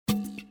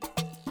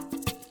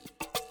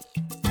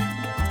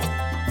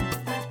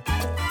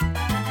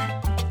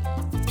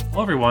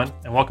Hello, everyone,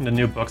 and welcome to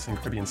New Books in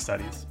Caribbean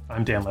Studies.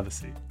 I'm Dan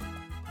Levacy.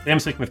 Today I'm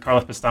speaking with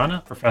Carla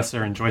Pestana,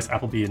 professor and Joyce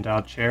Appleby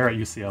Endowed Chair at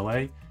UCLA,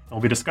 and we'll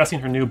be discussing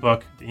her new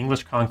book, The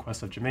English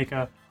Conquest of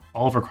Jamaica,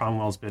 Oliver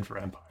Cromwell's Bid for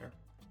Empire.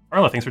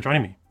 Carla, thanks for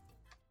joining me.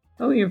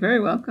 Oh, you're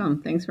very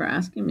welcome. Thanks for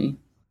asking me.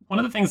 One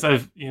of the things I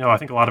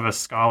think a lot of us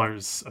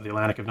scholars of the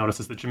Atlantic have noticed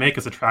is that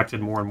Jamaica's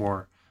attracted more and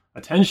more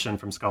attention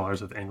from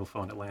scholars of the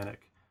Anglophone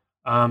Atlantic.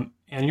 And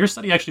your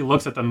study actually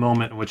looks at the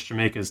moment in which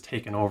Jamaica is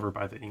taken over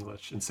by the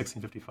English in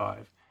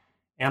 1655.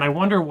 And I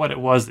wonder what it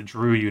was that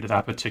drew you to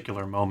that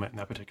particular moment in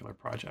that particular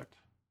project.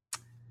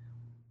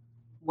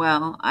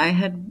 Well, I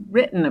had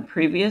written a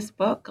previous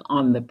book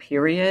on the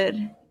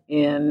period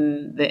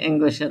in the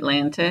English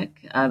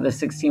Atlantic, the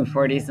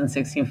 1640s and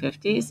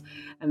 1650s.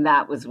 And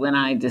that was when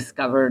I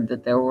discovered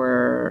that there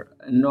were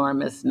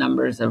enormous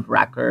numbers of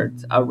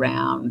records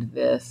around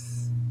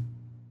this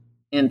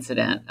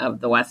incident of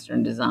the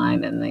Western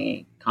design and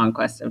the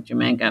conquest of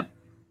Jamaica.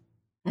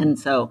 And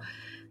so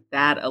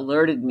that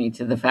alerted me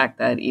to the fact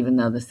that even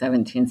though the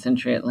 17th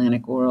century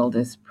Atlantic world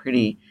is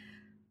pretty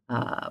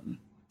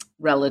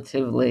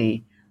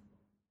relatively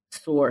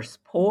source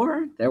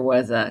poor, there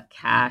was a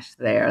cache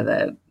there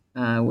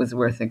that was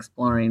worth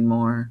exploring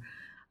more.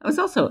 I was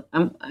also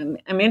I'm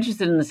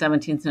interested in the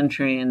 17th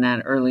century in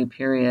that early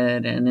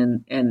period,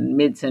 and in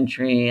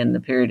mid-century and the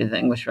period of the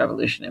English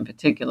Revolution in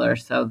particular.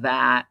 So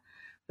that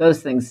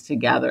those things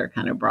together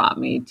kind of brought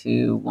me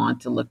to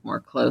want to look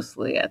more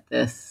closely at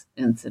this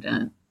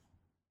incident.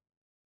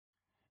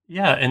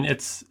 Yeah, and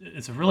it's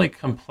a really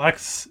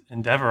complex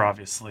endeavor,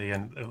 obviously,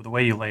 and the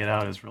way you lay it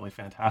out is really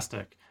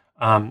fantastic.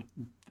 Um,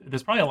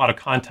 there's probably a lot of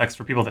context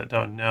for people that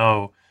don't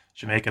know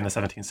Jamaica in the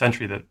 17th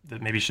century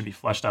that maybe should be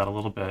fleshed out a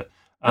little bit.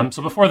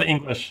 So before the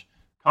English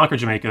conquered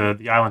Jamaica,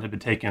 the island had been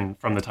taken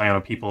from the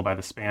Taino people by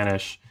the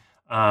Spanish,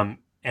 and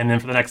then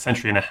for the next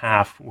century and a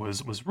half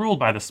was ruled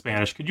by the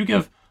Spanish. Could you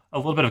give a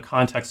little bit of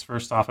context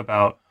first off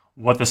about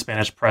what the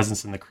Spanish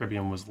presence in the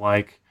Caribbean was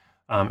like,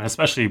 and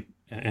especially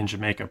in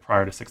Jamaica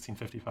prior to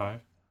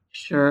 1655?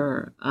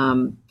 Sure.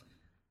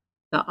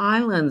 The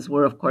islands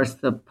were, of course,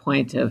 the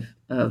point of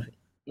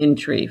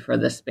entry for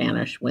the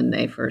Spanish when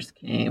they first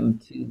came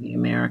to the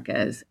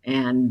Americas.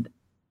 And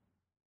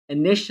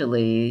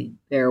initially,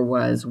 there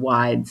was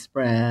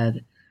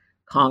widespread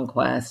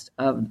conquest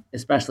of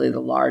especially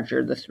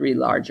the three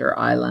larger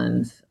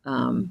islands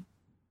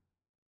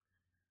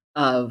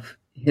of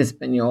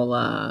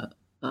Hispaniola,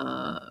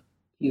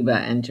 Cuba,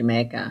 and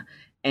Jamaica.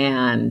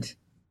 And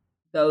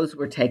those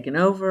were taken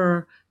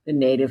over. The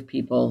native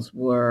peoples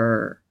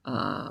were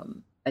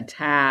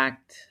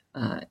attacked,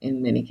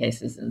 in many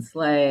cases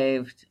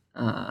enslaved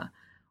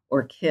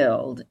or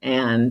killed.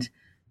 And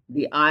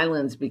the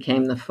islands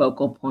became the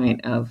focal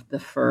point of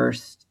the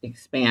first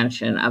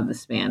expansion of the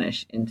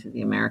Spanish into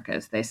the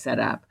Americas. They set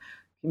up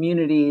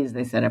communities,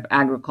 they set up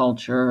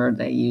agriculture,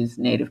 they used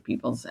native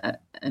peoples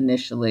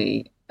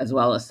initially, as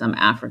well as some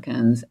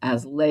Africans,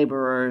 as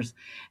laborers.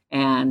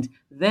 And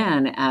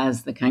then,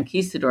 as the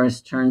conquistadors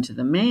turned to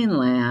the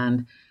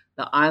mainland,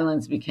 the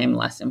islands became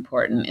less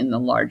important in the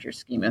larger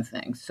scheme of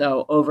things.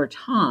 So, over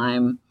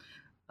time,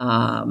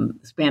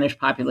 Spanish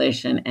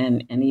population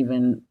and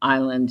even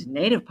island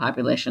native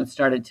population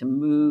started to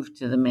move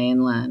to the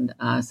mainland.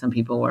 Some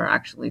people were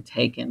actually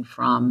taken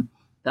from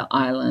the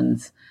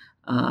islands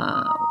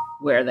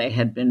where they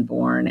had been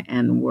born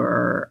and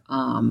were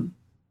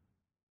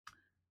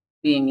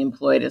being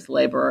employed as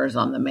laborers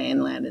on the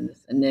mainland in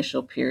this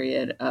initial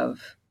period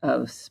of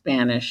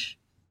Spanish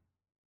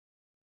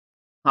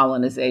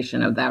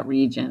colonization of that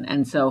region.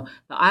 And so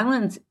the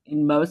islands,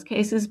 in most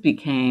cases,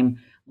 became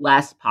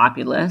less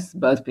populous,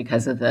 both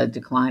because of the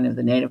decline of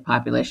the native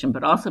population,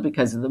 but also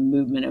because of the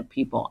movement of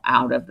people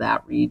out of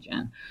that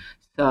region.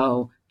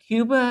 So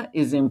Cuba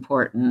is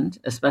important,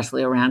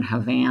 especially around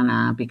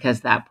Havana,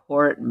 because that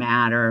port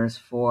matters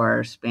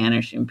for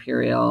Spanish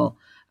imperial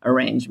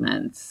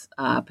arrangements.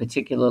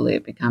 Particularly,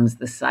 it becomes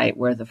the site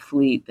where the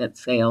fleet that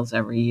sails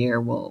every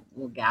year will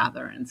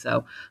gather. And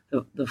so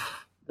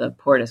the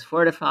port is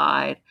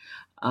fortified,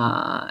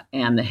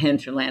 and the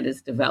hinterland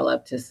is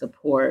developed to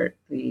support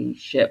the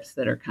ships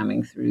that are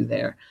coming through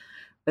there.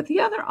 But the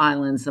other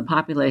islands, the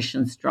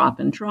populations drop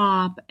and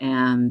drop,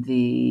 and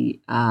the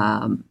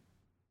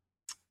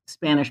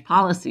Spanish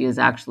policy is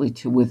actually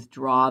to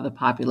withdraw the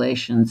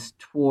populations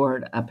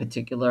toward a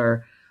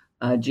particular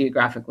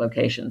geographic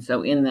location.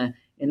 So in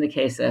the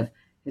case of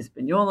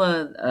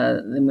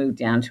Hispaniola, they moved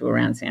down to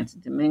around Santo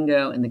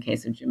Domingo. In the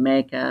case of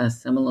Jamaica,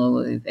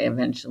 similarly, they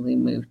eventually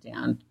moved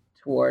down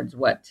towards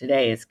what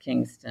today is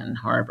Kingston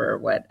Harbor,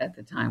 what at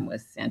the time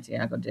was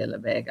Santiago de la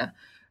Vega,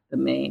 the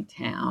main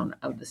town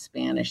of the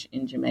Spanish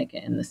in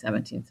Jamaica in the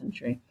 17th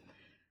century.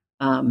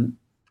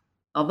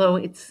 Although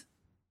it's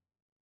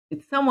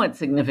somewhat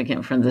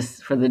significant for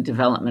the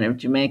development of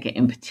Jamaica,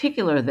 in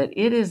particular, that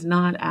it is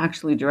not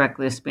actually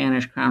directly a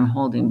Spanish crown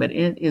holding, but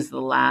it is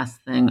the last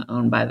thing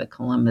owned by the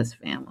Columbus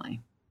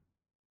family.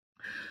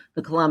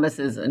 The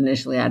Columbuses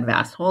initially had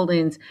vast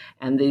holdings,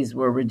 and these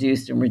were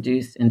reduced and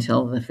reduced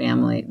until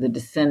the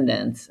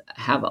descendants,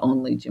 have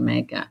only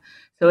Jamaica.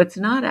 So it's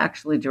not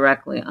actually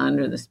directly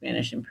under the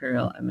Spanish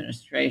imperial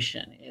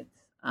administration. It's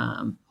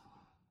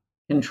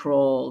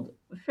controlled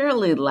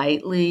fairly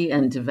lightly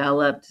and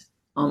developed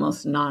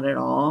almost not at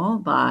all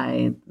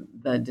by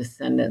the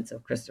descendants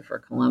of Christopher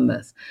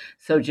Columbus.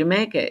 So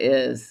Jamaica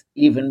is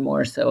even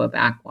more so a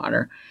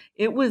backwater.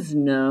 It was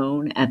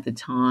known at the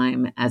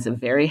time as a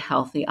very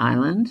healthy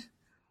island,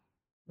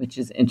 which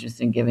is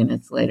interesting given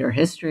its later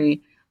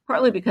history,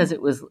 partly because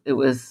it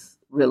was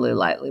really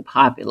lightly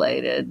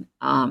populated.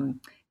 And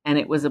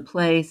it was a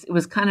place, it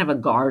was kind of a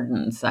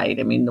garden site.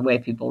 I mean, the way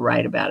people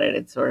write about it,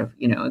 it's sort of,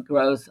 it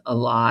grows a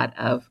lot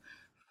of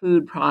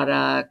food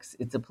products.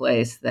 It's a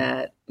place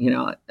that,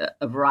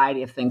 a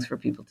variety of things for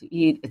people to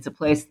eat. It's a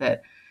place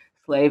that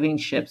slaving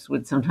ships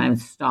would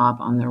sometimes stop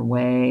on their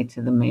way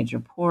to the major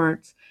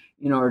ports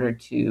in order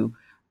to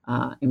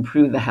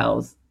improve the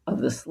health of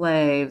the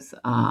slaves,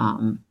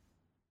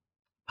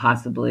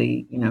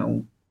 possibly,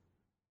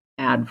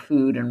 add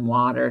food and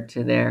water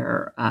to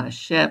their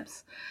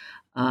ships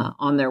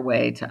on their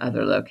way to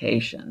other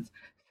locations.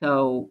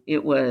 So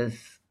it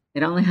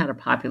only had a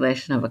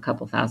population of a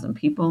couple thousand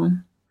people.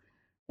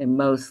 They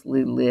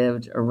mostly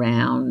lived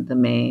around the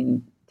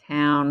main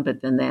town,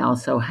 but then they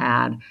also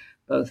had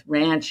both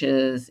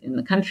ranches in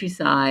the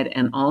countryside,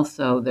 and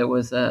also there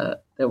was a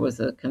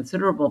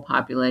considerable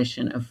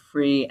population of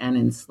free and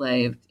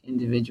enslaved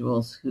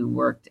individuals who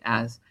worked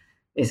as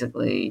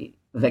basically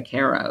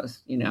vaqueros,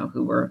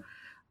 who were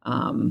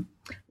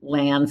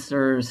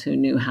lancers who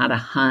knew how to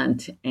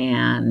hunt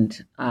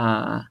and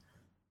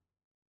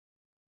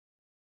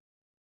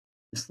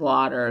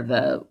slaughter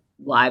the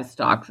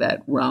livestock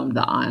that roamed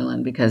the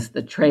island, because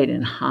the trade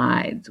in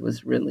hides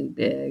was really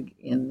big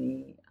in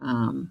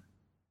the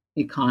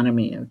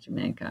economy of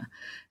Jamaica.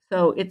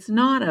 So it's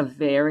not a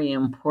very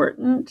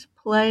important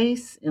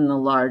place in the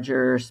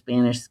larger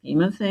Spanish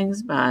scheme of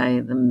things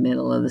by the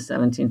middle of the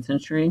 17th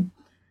century.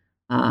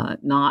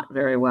 Not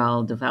very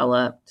well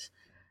developed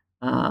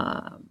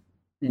uh,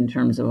 in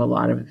terms of a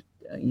lot of,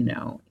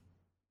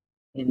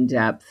 in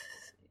depth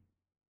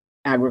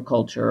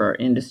agriculture or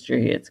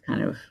industry. It's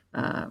kind of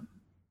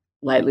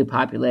lightly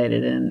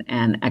populated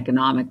and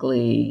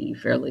economically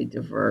fairly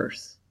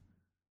diverse.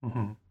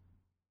 Hmm.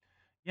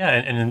 Yeah,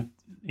 and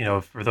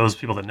for those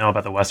people that know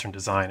about the Western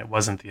design, it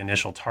wasn't the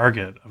initial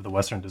target of the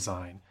Western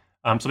design.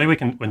 So maybe we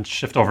can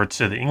shift over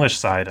to the English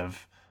side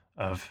of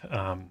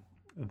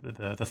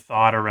the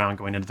thought around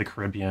going into the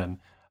Caribbean.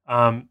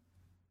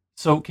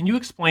 So can you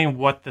explain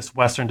what this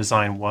Western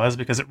design was?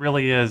 Because it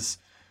really is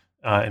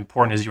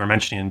important, as you were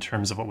mentioning, in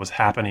terms of what was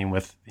happening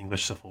with the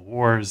English Civil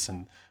Wars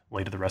and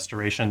later the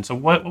Restoration. So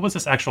what was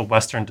this actual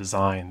Western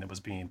design that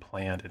was being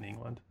planned in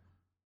England?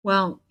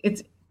 Well,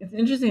 it's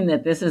interesting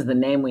that this is the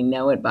name we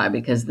know it by,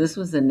 because this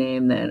was the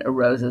name that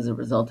arose as a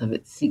result of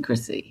its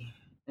secrecy.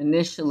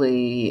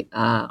 Initially,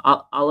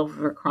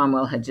 Oliver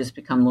Cromwell had just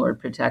become Lord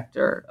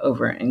Protector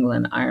over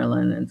England,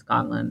 Ireland, and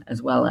Scotland, as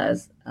well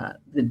as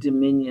the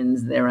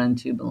dominions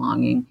thereunto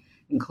belonging,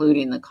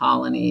 including the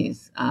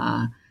colonies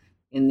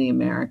in the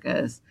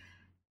Americas.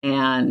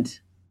 And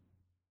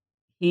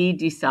he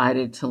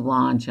decided to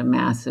launch a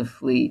massive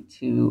fleet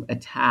to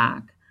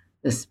attack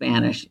the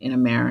Spanish in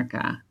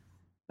America,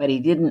 but he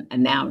didn't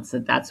announce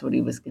that that's what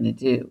he was going to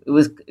do.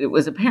 It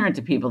was apparent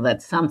to people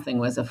that something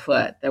was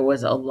afoot. There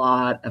was a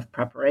lot of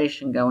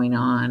preparation going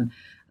on,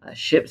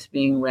 ships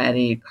being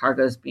ready,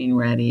 cargoes being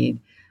readied,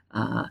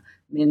 uh,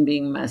 men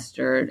being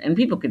mustered, and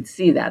people could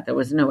see that. There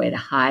was no way to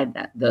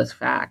hide those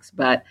facts,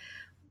 but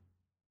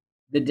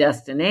the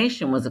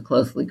destination was a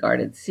closely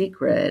guarded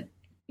secret,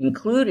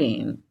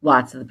 including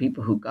lots of the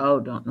people who go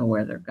don't know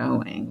where they're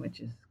going, which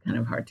is kind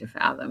of hard to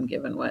fathom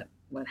given what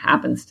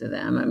happens to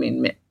them. I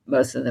mean,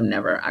 most of them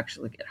never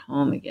actually get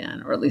home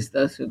again, or at least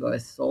those who go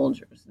as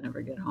soldiers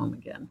never get home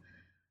again.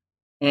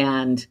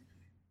 And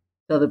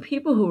so the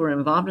people who were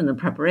involved in the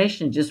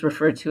preparation just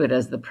referred to it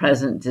as the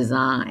present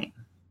design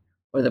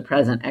or the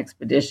present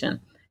expedition.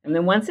 And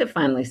then once it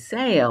finally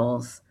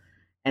sails,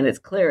 and it's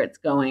clear it's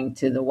going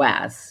to the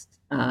West,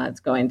 it's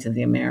going to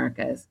the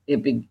Americas,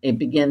 it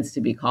begins to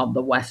be called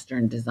the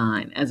Western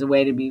design as a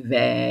way to be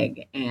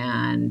vague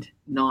and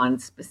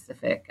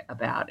non-specific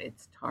about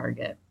its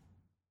target.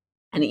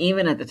 And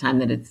even at the time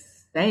that it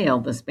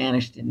sailed, the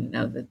Spanish didn't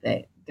know that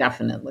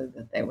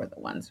they were the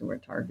ones who were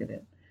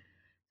targeted.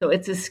 So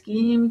it's a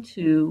scheme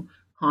to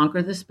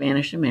conquer the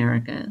Spanish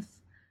Americas,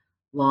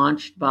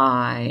 launched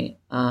by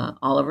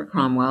Oliver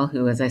Cromwell,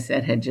 who, as I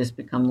said, had just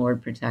become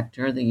Lord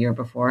Protector the year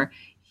before.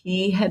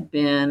 He had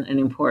been an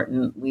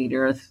important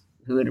leader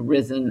who had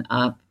risen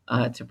up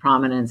to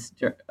prominence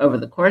over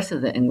the course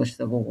of the English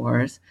Civil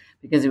Wars,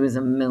 because he was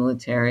a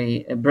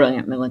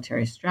brilliant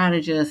military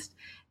strategist,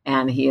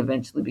 and he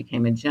eventually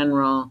became a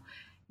general.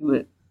 He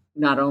was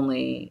not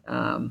only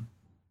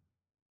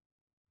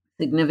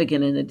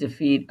significant in the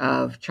defeat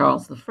of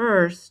Charles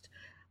I,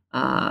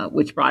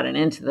 which brought an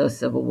end to those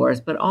civil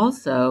wars. But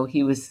also,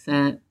 he was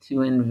sent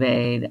to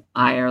invade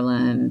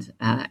Ireland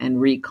and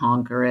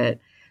reconquer it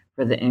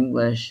for the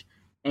English,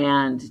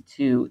 and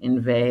to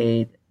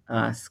invade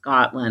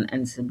Scotland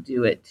and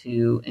subdue it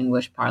to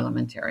English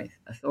parliamentary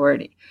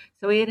authority.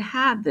 So he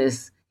had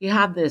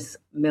this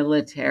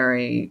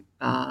military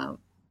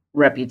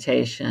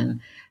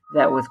reputation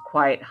that was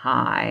quite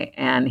high,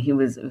 and he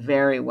was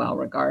very well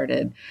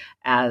regarded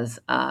as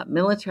a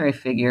military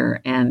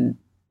figure, and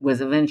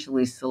was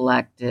eventually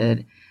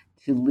selected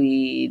to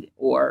lead,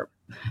 or,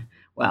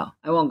 well,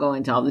 I won't go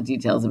into all the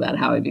details about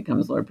how he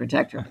becomes Lord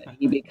Protector, but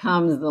he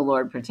becomes the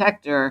Lord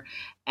Protector,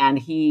 and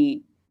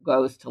he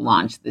goes to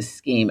launch this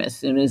scheme as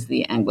soon as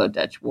the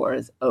Anglo-Dutch War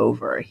is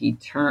over. He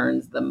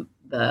turns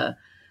the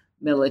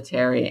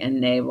military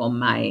and naval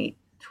might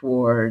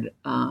toward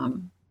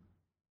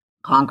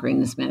conquering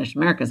the Spanish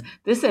Americas.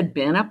 This had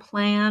been a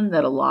plan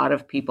that a lot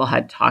of people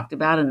had talked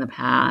about in the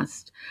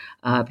past.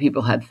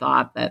 People had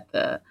thought that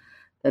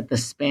the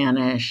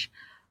Spanish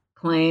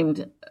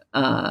claimed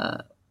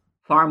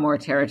far more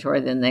territory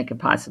than they could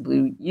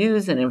possibly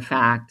use, and in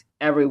fact,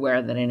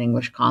 everywhere that an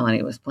English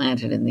colony was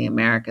planted in the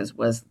Americas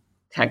was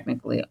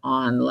technically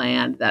on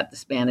land that the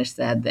Spanish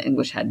said the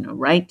English had no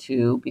right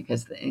to,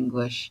 because the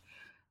English,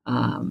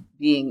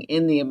 being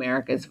in the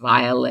Americas,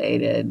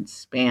 violated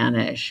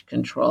Spanish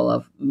control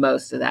of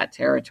most of that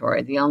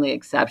territory. The only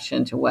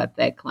exception to what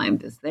they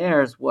claimed as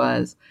theirs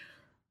was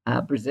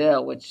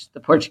Brazil, which the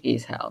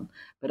Portuguese held.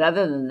 But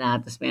other than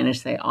that, the Spanish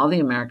say all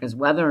the Americas,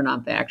 whether or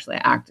not they actually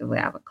actively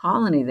have a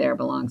colony there,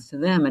 belongs to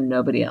them, and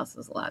nobody else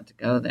is allowed to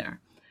go there.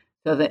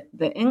 So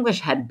the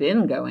English had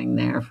been going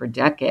there for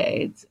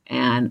decades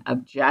and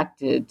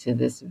objected to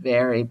this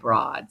very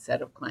broad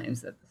set of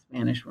claims that the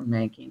Spanish were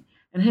making,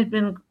 and had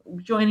been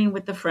joining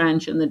with the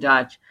French and the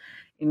Dutch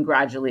in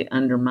gradually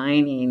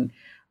undermining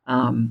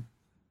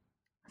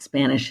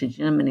Spanish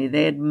hegemony.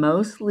 They had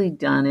mostly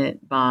done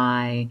it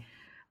by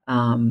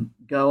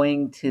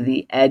going to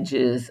the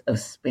edges of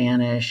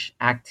Spanish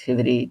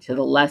activity, to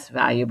the less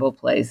valuable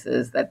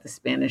places that the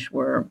Spanish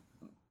were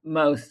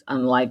most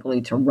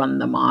unlikely to run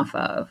them off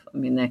of. I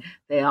mean,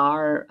 they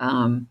are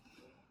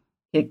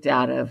kicked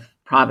out of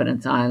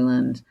Providence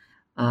Island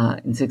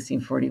in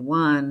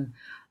 1641,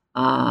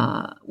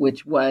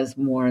 which was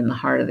more in the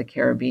heart of the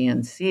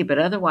Caribbean Sea. But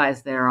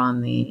otherwise, they're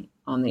on the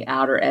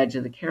outer edge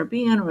of the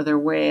Caribbean, or they're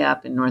way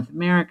up in North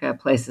America,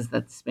 places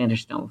that the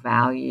Spanish don't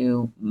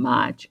value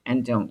much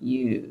and don't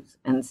use.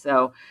 And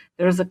so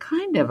there's a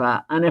kind of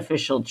a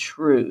unofficial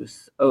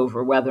truce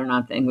over whether or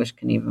not the English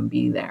can even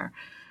be there.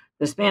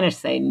 The Spanish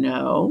say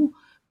no,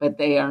 but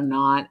they are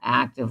not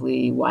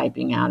actively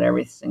wiping out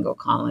every single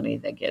colony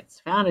that gets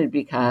founded,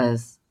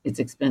 because it's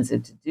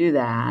expensive to do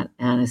that.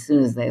 And as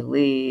soon as they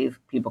leave,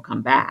 people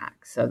come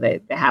back. So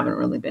they haven't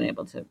really been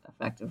able to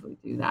effectively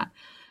do that.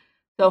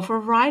 So for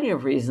a variety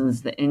of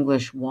reasons, the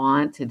English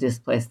want to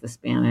displace the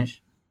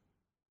Spanish.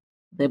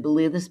 They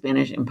believe the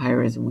Spanish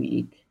Empire is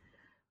weak.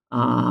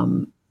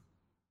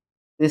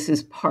 This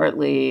is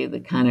partly the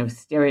kind of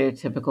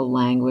stereotypical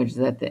language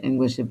that the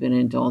English have been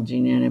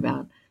indulging in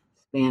about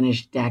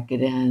Spanish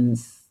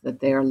decadence,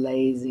 that they are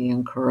lazy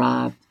and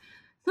corrupt.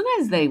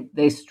 Sometimes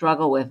they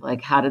struggle with,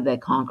 like, how did they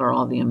conquer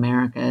all the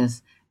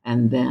Americas,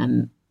 and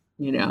then,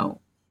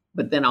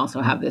 but then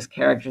also have this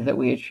character that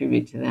we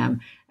attribute to them.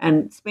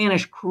 And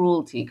Spanish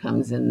cruelty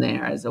comes in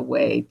there as a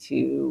way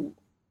to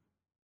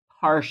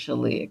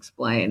partially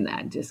explain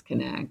that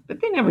disconnect,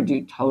 but they never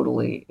do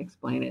totally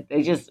explain it.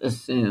 They just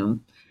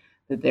assume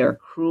that they're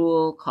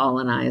cruel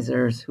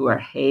colonizers who are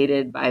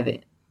hated by the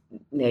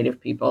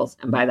native peoples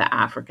and by the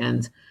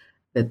Africans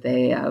that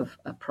they have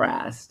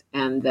oppressed,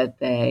 and that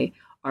they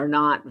are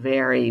not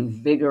very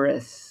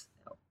vigorous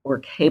or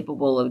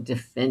capable of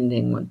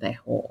defending what they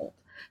hold.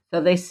 So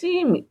they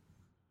seem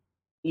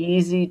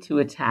easy to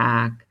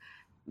attack.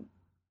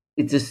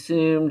 It's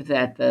assumed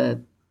that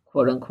the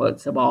quote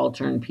unquote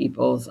subaltern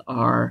peoples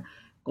are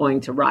going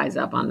to rise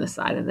up on the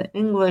side of the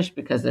English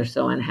because they're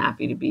so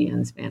unhappy to be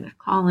in Spanish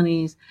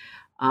colonies.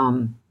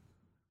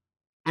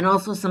 And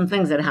also some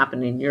things that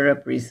happened in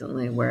Europe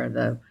recently, where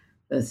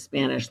the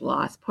Spanish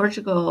lost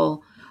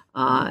Portugal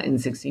in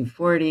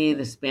 1640.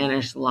 The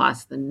Spanish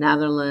lost the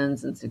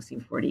Netherlands in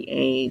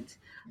 1648.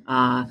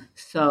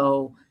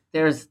 So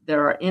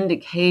there are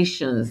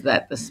indications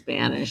that the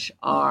Spanish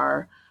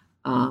are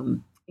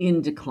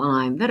in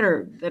decline that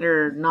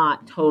are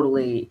not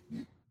totally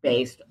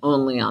based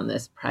only on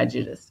this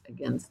prejudice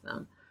against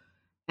them.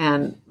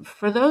 And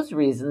for those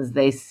reasons,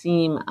 they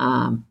seem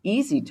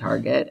easy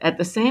target. At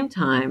the same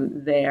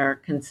time, they're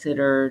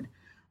considered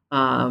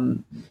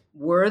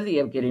worthy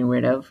of getting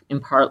rid of, in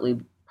partly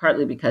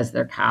because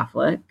they're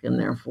Catholic, and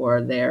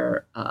therefore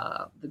the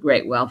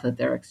great wealth that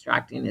they're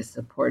extracting is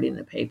supporting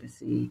the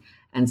papacy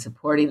and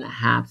supporting the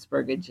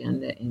Habsburg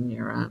agenda in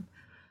Europe.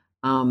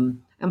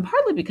 And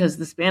partly because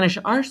the Spanish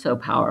are so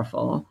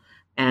powerful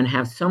and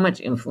have so much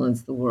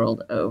influence the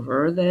world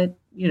over that,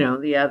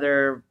 the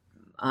other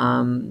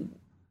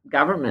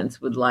governments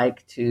would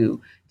like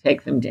to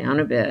take them down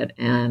a bit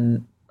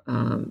and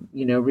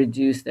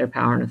reduce their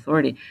power and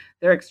authority.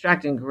 They're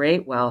extracting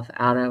great wealth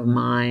out of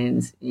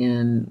mines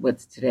in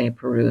what's today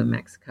Peru and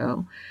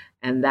Mexico.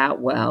 And that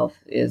wealth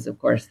is, of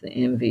course, the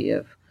envy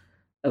of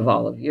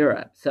all of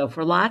Europe. So,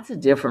 for lots of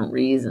different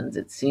reasons,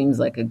 it seems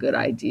like a good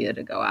idea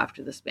to go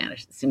after the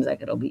Spanish. It seems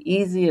like it'll be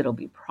easy, it'll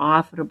be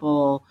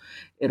profitable,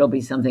 it'll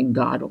be something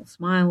God will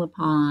smile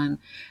upon.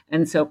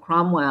 And so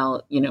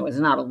Cromwell, is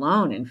not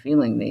alone in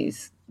feeling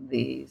these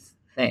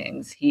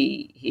things.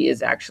 He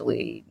is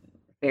actually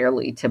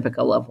fairly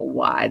typical of a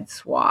wide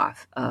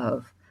swath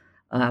of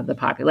the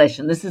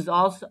population. This is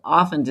also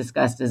often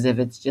discussed as if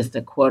it's just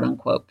a quote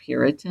unquote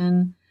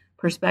Puritan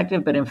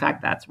perspective, but in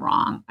fact, that's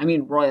wrong. I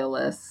mean,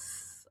 royalists,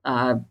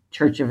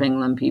 Church of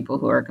England people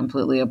who are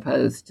completely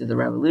opposed to the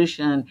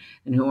revolution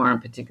and who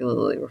aren't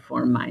particularly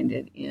reform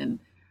minded in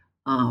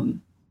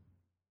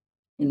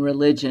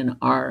religion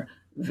are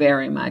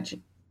very much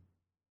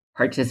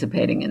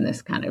participating in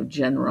this kind of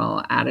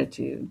general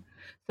attitude.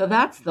 So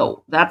that's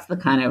the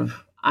kind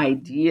of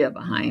idea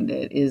behind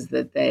it, is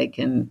that they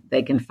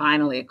can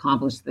finally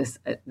accomplish this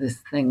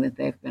thing that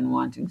they've been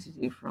wanting to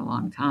do for a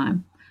long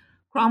time.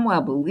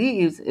 Cromwell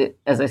believes it,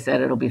 as I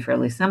said, it'll be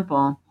fairly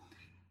simple.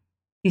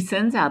 He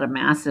sends out a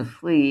massive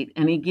fleet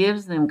and he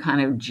gives them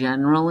kind of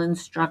general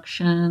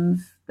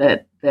instructions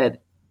that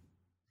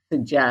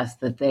suggest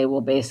that they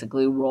will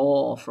basically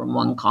roll from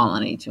one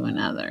colony to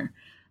another.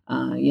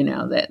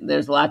 That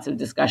there's lots of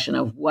discussion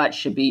of what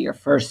should be your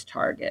first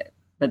target,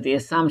 but the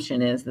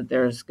assumption is that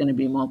there's going to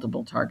be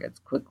multiple targets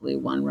quickly,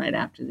 one right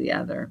after the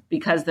other,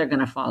 because they're going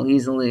to fall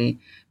easily,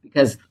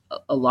 because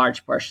a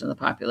large portion of the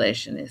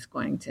population is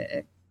going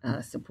to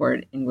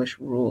support English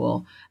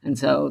rule. And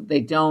so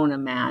they don't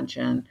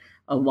imagine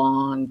a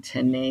long,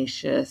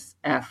 tenacious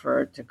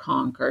effort to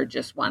conquer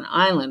just one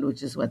island,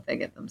 which is what they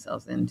get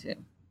themselves into.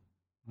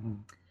 Mm-hmm.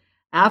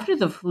 After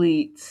the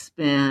fleet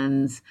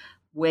spends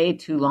way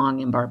too long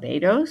in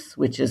Barbados,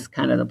 which is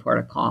kind of the port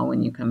of call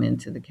when you come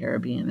into the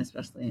Caribbean,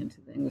 especially into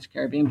the English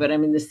Caribbean. But I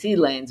mean, the sea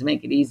lanes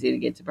make it easy to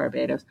get to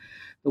Barbados,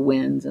 the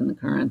winds and the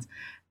currents.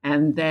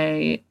 And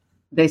they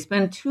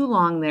spend too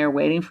long there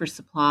waiting for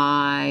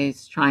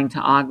supplies, trying to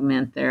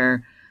augment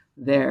their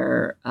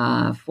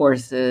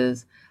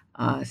forces,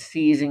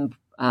 seizing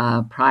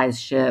prize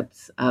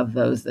ships of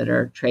those that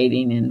are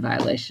trading in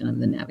violation of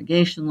the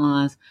navigation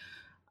laws.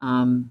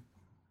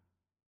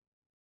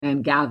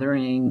 And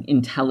gathering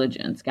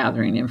intelligence,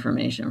 gathering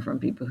information from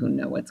people who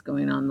know what's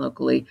going on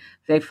locally.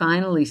 They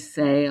finally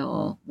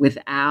sail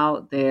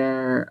without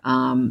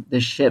the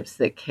ships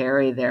that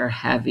carry their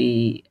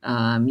heavy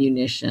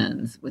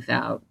munitions,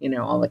 without,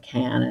 all the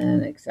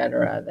cannon, et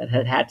cetera, that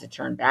had to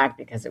turn back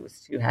because it was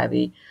too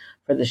heavy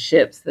for the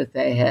ships that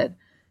they had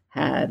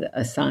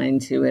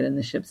assigned to it, and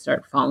the ships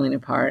start falling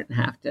apart and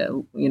have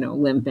to,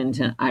 limp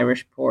into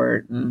Irish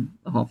port, and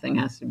the whole thing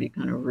has to be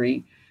kind of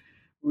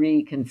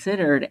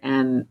reconsidered.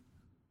 And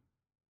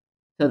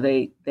so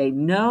they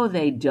know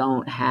they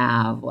don't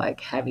have like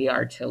heavy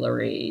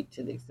artillery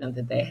to the extent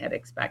that they had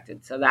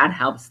expected. So that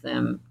helps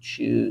them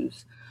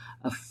choose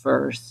a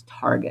first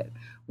target,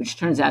 which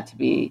turns out to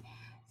be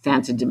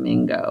Santo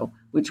Domingo,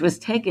 which was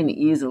taken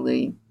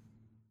easily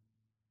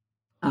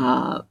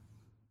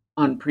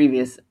on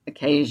previous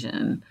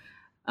occasion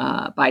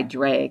by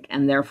Drake,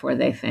 and therefore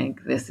they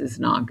think this is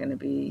not going to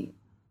be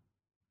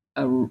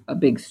a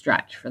big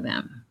stretch for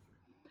them.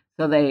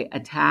 So they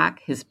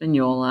attack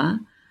Hispaniola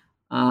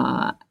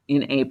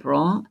in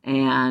April,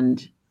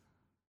 and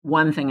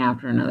one thing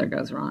after another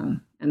goes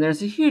wrong. And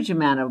there's a huge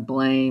amount of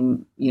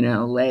blame,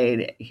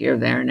 laid here,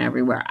 there, and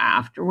everywhere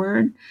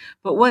afterward.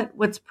 But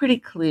what's pretty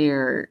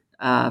clear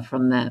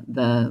from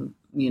the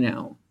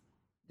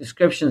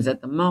descriptions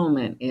at the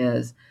moment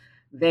is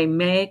they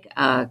make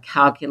a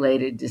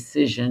calculated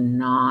decision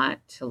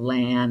not to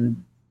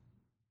land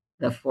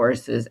the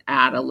forces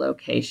at a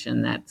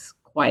location that's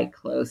quite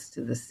close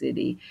to the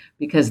city,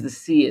 because the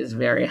sea is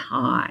very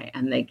high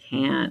and they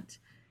can't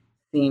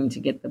seem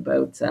to get the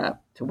boats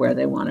up to where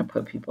they want to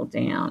put people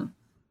down,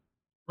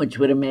 which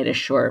would have made a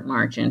short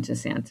march into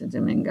Santo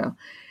Domingo.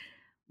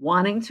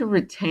 Wanting to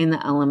retain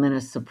the element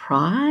of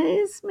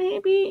surprise,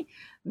 maybe,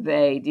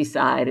 they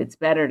decide it's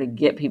better to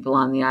get people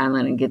on the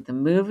island and get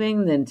them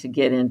moving than to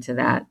get into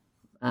that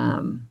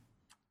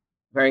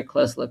very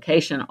close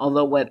location.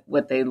 Although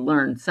what they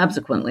learned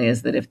subsequently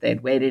is that if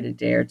they'd waited a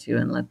day or two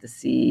and let the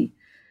sea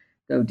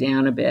go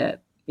down a bit,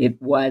 it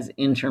was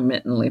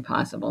intermittently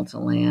possible to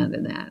land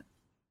in that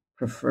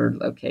preferred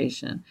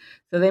location.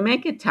 So they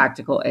make a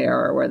tactical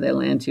error where they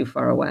land too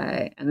far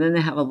away, and then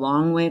they have a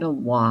long way to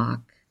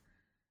walk.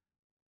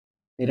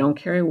 They don't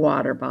carry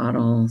water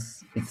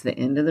bottles. It's the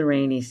end of the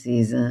rainy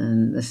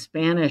season. The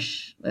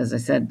Spanish, as I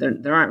said,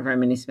 there aren't very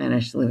many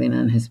Spanish living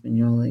on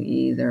Hispaniola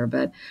either,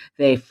 but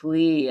they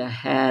flee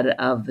ahead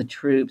of the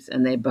troops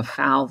and they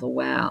befoul the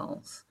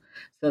wells.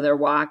 So they're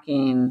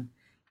walking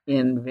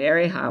in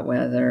very hot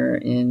weather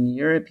in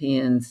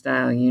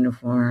European-style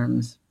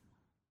uniforms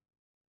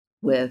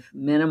with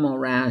minimal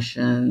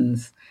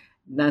rations,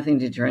 nothing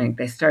to drink.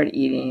 They start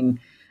eating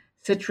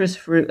citrus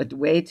fruit,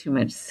 way too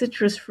much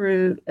citrus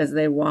fruit as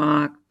they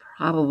walk,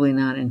 probably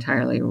not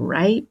entirely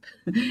ripe,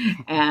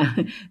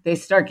 and they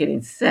start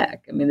getting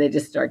sick. I mean, they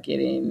just start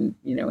getting,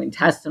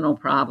 intestinal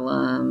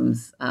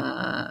problems,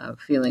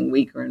 feeling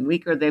weaker and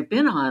weaker. They've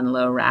been on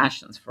low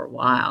rations for a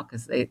while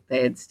because they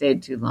had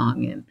stayed too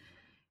long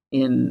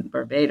in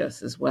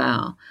Barbados as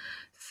well.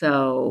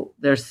 So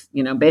they're,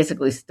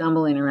 basically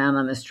stumbling around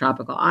on this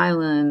tropical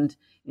island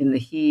in the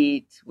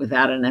heat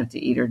without enough to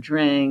eat or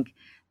drink.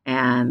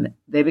 And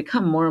they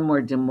become more and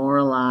more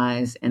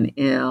demoralized and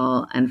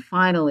ill. And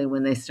finally,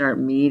 when they start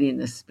meeting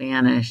the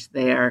Spanish,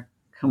 they are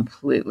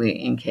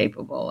completely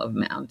incapable of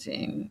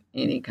mounting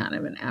any kind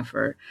of an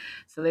effort.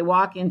 So they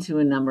walk into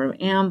a number of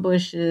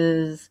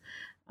ambushes.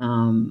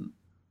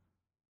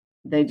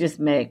 They just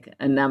make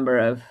a number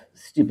of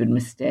stupid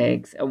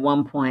mistakes. At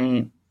one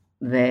point,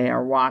 they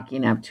are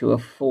walking up to a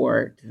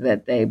fort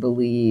that they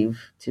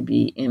believe to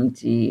be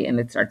empty, and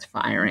it starts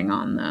firing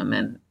on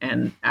them.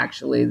 And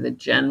actually, the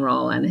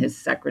general and his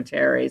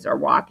secretaries are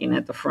walking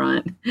at the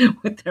front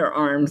with their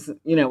arms,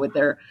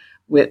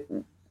 with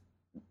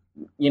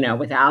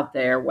without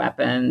their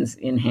weapons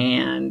in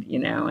hand,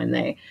 and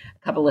a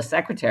couple of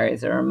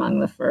secretaries are among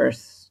the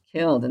first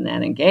killed in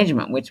that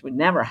engagement, which would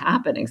never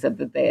happen except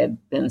that they had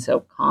been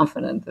so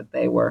confident that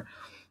they were,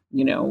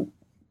 you know,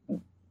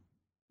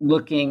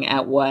 looking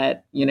at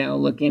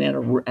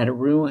a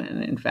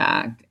ruin, in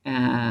fact,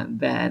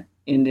 that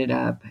ended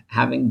up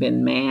having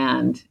been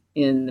manned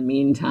in the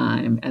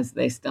meantime as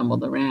they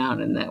stumbled around,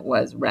 and that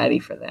was ready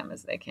for them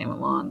as they came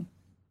along.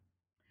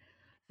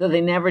 So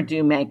they never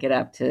do make it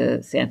up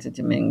to Santo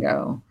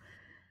Domingo.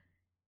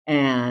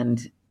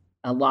 And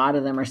a lot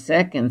of them are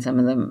sick, and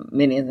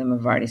many of them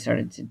have already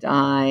started to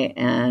die,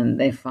 and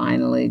they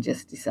finally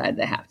just decide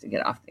they have to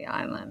get off the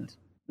island.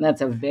 And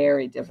that's a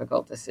very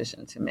difficult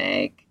decision to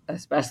make,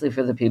 especially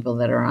for the people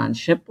that are on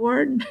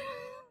shipboard,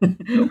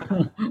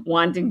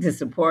 wanting to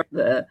support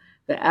the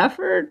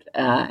effort,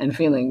 and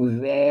feeling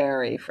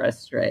very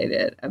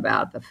frustrated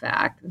about the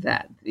fact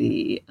that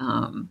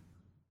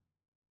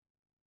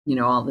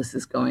all this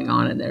is going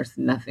on, and there's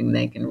nothing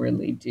they can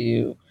really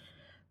do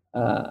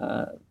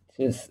uh,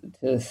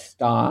 to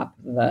stop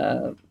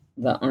the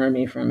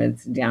army from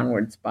its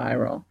downward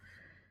spiral.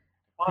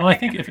 Well, I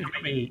think if you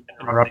don't me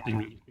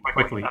interrupting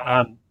quickly,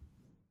 I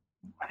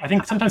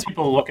think sometimes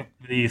people look at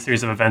the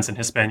series of events in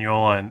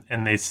Hispaniola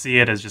and they see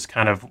it as just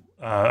kind of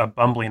a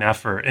bumbling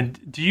effort.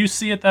 And do you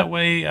see it that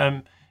way?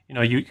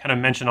 You kind of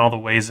mentioned all the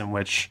ways in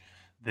which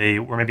they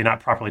were maybe not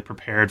properly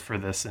prepared for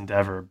this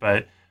endeavor,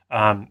 but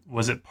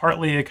was it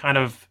partly a kind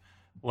of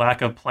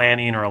lack of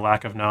planning or a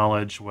lack of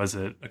knowledge? Was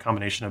it a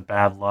combination of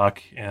bad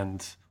luck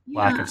and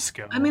lack Yeah, of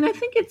skill? I mean, I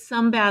think it's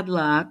some bad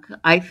luck.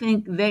 I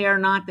think they are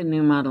not the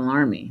new model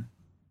army.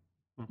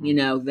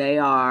 Mm-hmm. They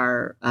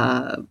are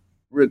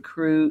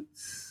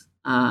recruits.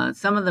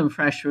 Some of them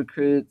fresh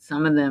recruits.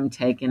 Some of them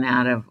taken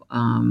out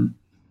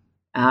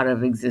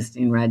of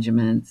existing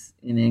regiments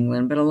in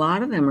England. But a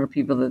lot of them are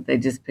people that they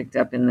just picked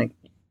up in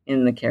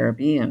the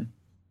Caribbean,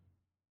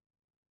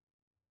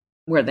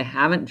 where they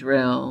haven't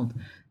drilled,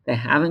 they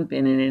haven't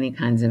been in any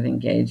kinds of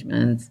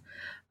engagements.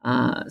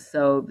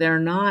 So they're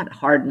not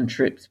hardened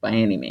troops by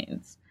any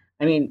means.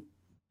 I mean,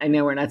 I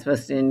know we're not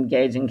supposed to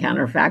engage in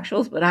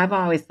counterfactuals, but I've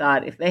always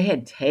thought if they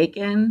had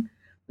taken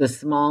the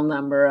small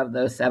number of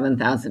those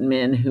 7,000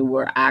 men who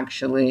were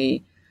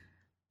actually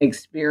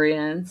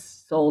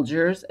experienced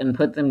soldiers and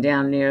put them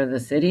down near the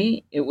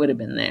city, it would have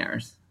been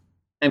theirs.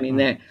 I mean,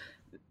 they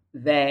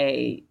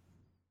they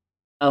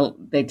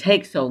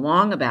take so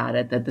long about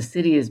it that the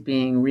city is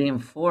being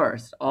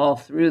reinforced all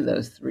through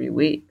those 3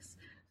 weeks.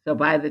 So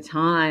by the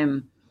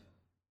time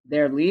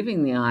they're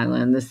leaving the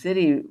island, the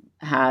city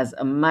has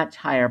a much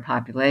higher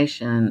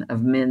population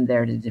of men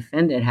there to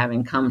defend it,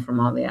 having come from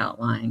all the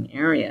outlying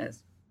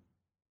areas.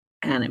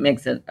 And it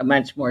makes it a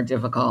much more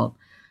difficult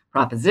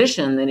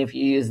proposition than if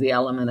you use the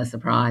element of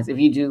surprise. If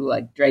you do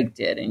like Drake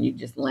did and you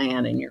just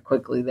land and you're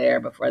quickly there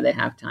before they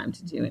have time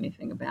to do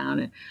anything about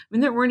it. I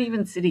mean, there weren't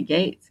even city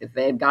gates. If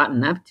they had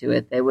gotten up to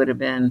it, they would have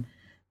been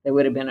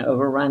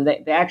overrun.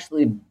 They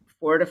actually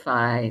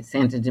fortify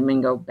Santo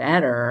Domingo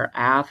better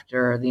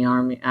after the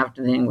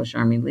English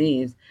army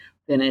leaves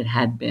than it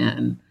had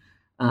been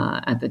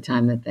at the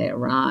time that they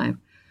arrived.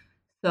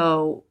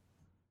 So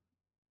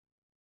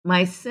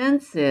my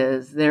sense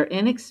is they're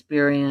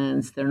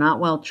inexperienced, they're not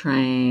well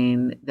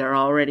trained, they're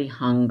already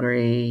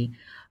hungry,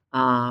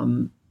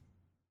 um,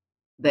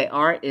 they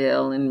are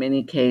ill in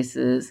many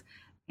cases,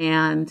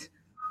 and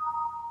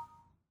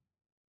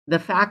the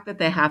fact that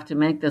they have to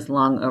make this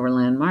long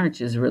overland march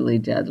is really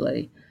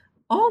deadly.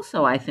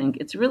 Also, I think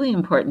it's really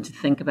important to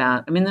think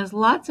about. I mean, there's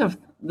lots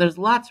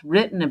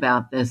written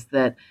about this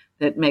that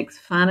makes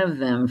fun of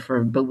them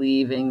for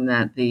believing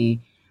that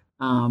the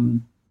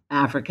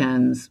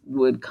Africans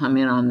would come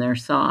in on their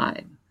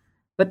side.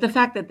 But the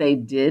fact that they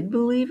did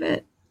believe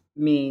it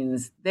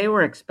means they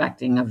were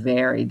expecting a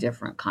very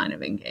different kind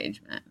of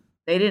engagement.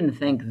 They didn't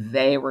think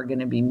they were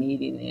going to be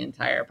meeting the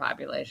entire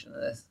population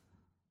of this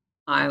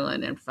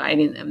island and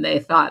fighting them. They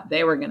thought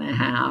they were going to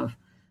have,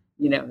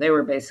 they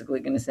were basically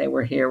going to say,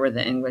 we're here, we're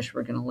the English,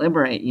 we're going to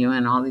liberate you.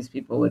 And all these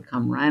people would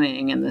come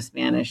running and the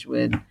Spanish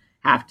would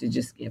have to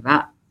just give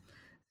up.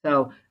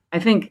 So I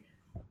think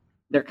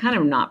they're kind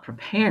of not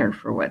prepared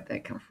for what they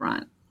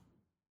confront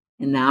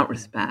in that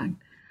respect.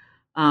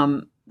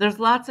 There's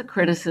lots of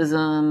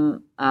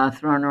criticism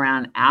thrown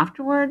around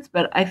afterwards,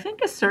 but I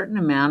think a certain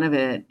amount of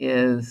it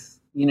is,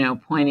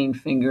 pointing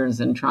fingers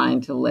and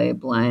trying to lay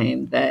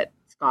blame that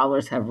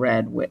scholars have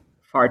read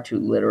far too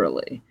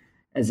literally,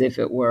 as if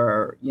it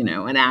were,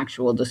 an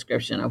actual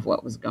description of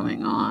what was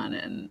going on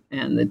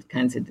and the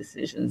kinds of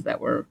decisions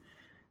that were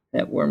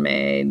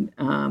made,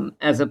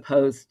 as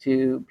opposed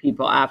to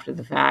people after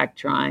the fact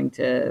trying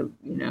to,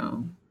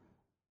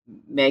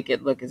 make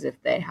it look as if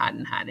they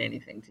hadn't had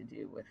anything to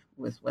do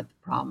with what the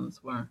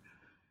problems were.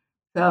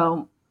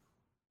 So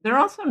they're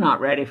also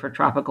not ready for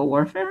tropical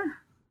warfare.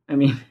 I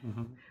mean,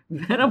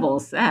 Venable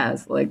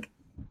says,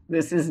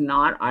 this is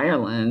not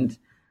Ireland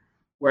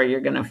where you're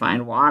going to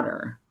find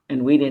water.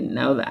 And we didn't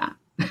know that.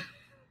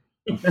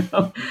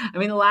 I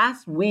mean, the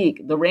last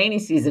week, the rainy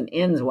season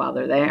ends while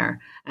they're there.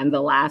 And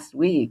the last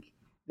week,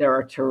 there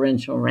are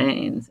torrential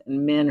rains,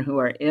 and men who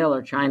are ill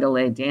are trying to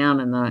lay down,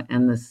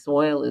 and the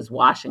soil is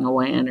washing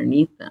away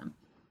underneath them.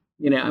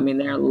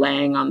 They're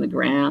laying on the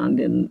ground,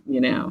 and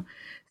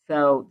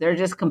so they're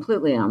just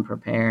completely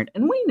unprepared.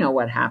 And we know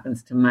what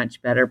happens to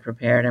much better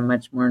prepared and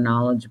much more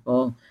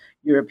knowledgeable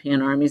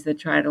European armies that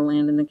try to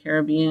land in the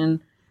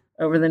Caribbean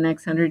over the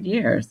next 100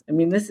 years. I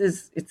mean,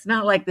 it's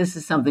not like this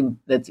is something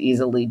that's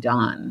easily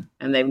done,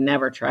 and they've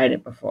never tried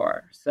it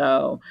before.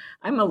 So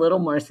I'm a little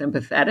more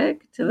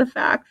sympathetic to the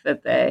fact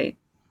that they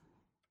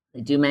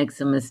do make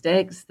some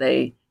mistakes.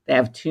 They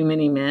have too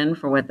many men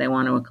for what they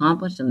want to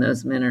accomplish, and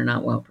those men are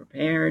not well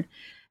prepared,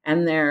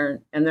 and they're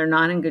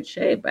not in good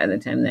shape by the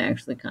time they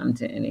actually come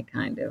to any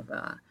kind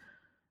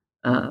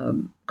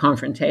of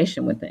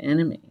confrontation with the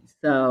enemy.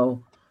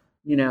 So,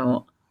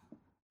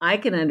 I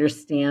can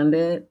understand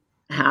it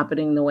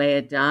happening the way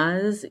it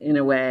does in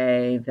a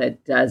way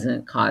that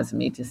doesn't cause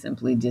me to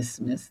simply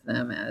dismiss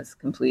them as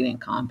complete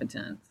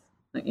incompetence.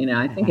 I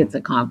think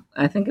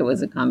I think it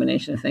was a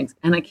combination of things,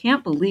 and I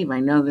can't believe I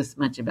know this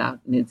much about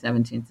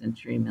mid-17th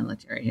century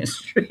military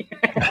history.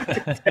 I have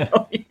to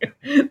tell you,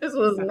 this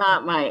was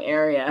not my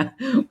area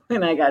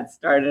when I got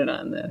started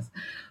on this.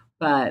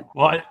 But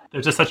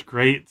there's just such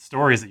great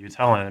stories that you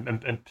tell, and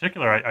in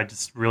particular, I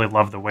just really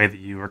love the way that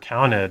you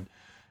recounted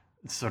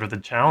sort of the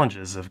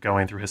challenges of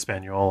going through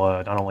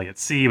Hispaniola, not only at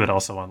sea, but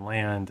also on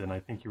land. And I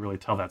think you really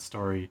tell that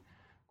story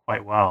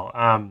quite well.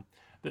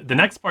 The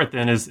next part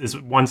then is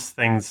once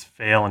things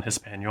fail in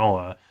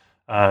Hispaniola,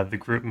 the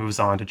group moves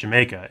on to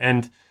Jamaica.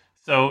 And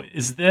so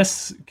is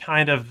this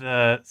kind of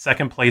the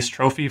second place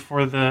trophy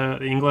for the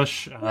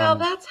English? Well,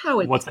 that's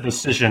how what's the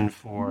decision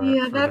for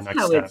that's the next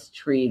how step? it's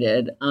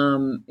treated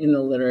in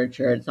the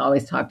literature. It's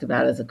always talked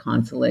about as a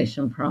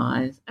consolation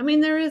prize. I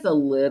mean, there is a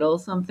little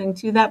something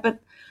to that, but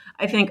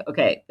I think,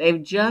 okay,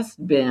 they've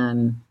just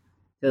been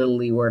to the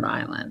Leeward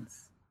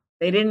Islands.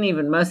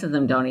 Most of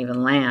them don't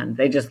even land.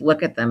 They just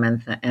look at them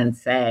and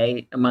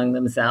say among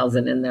themselves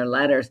and in their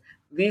letters,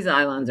 these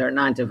islands are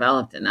not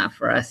developed enough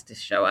for us to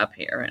show up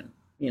here and,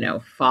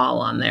 fall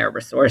on their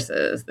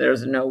resources.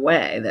 There's no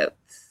way that,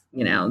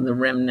 the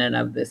remnant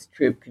of this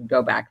troop could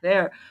go back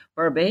there.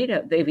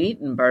 They've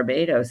eaten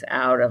Barbados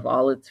out of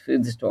all its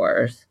food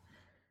stores.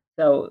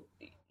 So,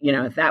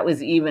 if that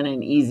was even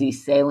an easy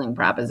sailing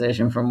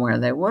proposition from where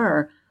they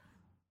were,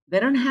 they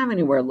don't have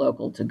anywhere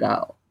local to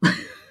go.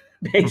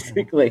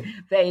 Basically,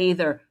 they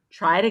either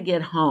try to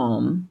get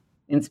home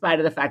in spite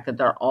of the fact that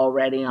they're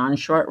already on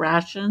short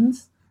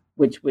rations,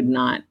 which would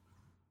not,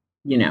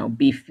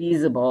 be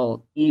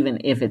feasible, even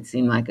if it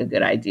seemed like a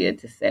good idea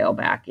to sail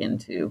back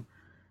into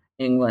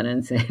England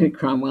and say to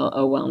Cromwell,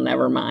 oh, well,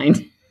 never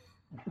mind.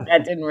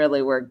 That didn't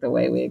really work the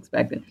way we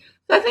expected.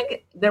 So I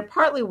think they're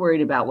partly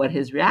worried about what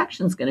his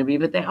reaction is going to be,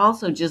 but they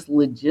also just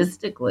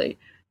logistically,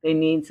 they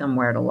need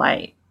somewhere to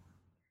light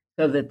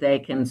so that they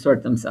can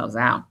sort themselves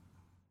out.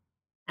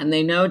 And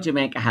they know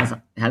Jamaica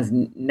has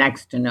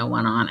next to no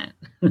one on it.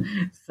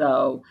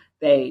 So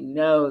they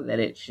know that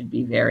it should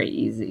be very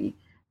easy.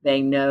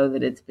 They know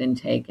that it's been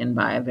taken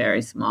by a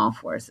very small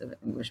force of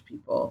English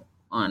people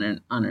on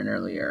an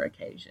earlier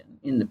occasion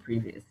in the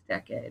previous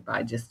decade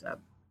by just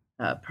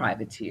a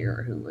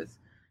privateer who was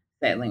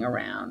sailing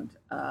around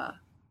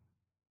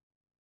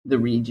the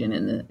region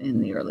in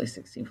the early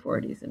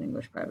 1640s, an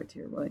English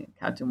privateer,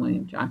 Captain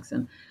William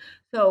Jackson.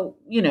 So,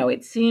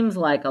 it seems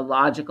like a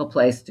logical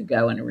place to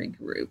go and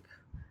regroup.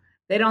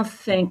 They don't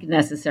think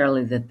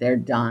necessarily that they're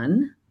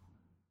done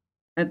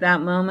at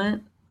that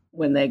moment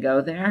when they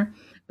go there,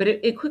 but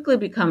it quickly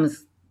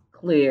becomes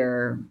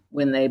clear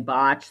when they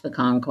botch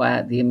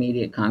the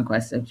immediate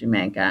conquest of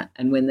Jamaica,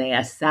 and when they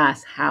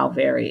assess how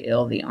very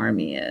ill the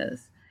army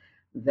is,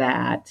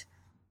 that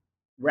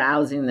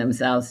rousing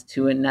themselves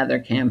to another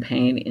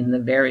campaign in the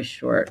very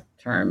short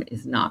term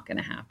is not going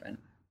to happen.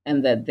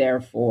 And that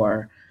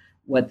therefore,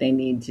 what they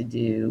need to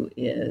do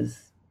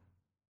is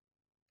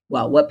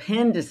well, what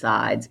Penn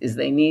decides is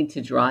they need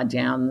to draw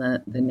down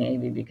the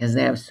Navy because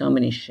they have so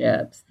many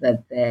ships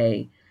that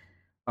they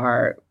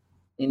are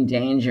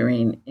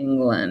endangering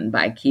England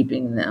by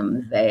keeping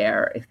them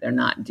there if they're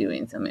not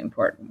doing some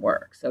important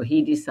work. So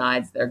he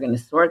decides they're going to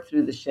sort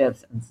through the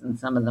ships and send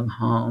some of them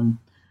home,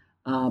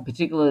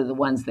 particularly the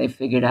ones they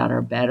figured out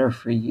are better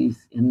for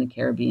use in the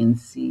Caribbean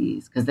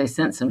seas, because they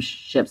sent some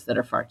ships that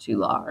are far too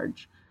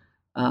large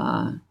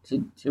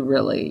to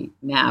really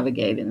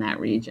navigate in that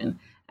region.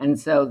 And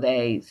so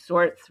they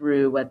sort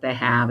through what they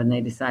have and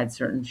they decide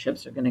certain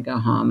ships are going to go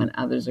home and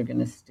others are going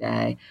to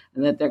stay,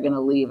 and that they're going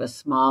to leave a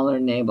smaller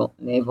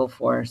naval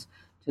force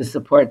to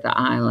support the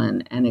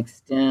island and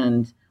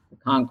extend the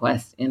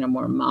conquest in a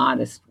more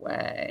modest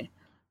way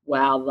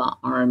while the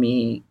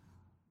army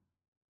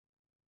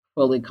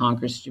fully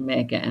conquers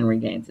Jamaica and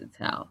regains its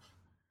health.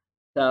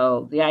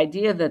 So the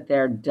idea that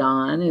they're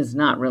done is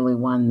not really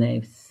one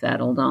they've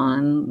settled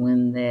on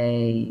when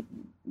they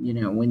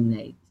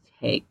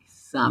take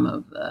some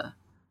of the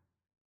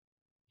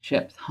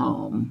ships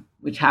home,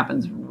 which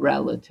happens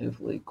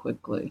relatively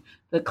quickly.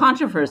 The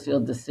controversial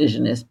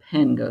decision is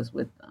Penn goes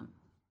with them.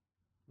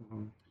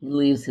 Mm-hmm. He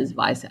leaves his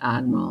Vice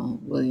Admiral,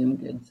 William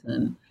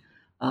Goodson,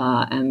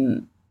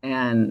 and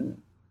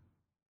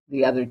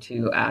the other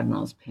two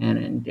admirals, Penn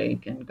and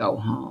Dakin, go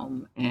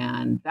home.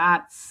 And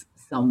that's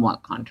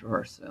somewhat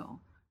controversial,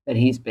 that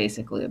he's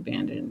basically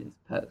abandoned his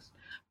post.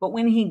 But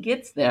when he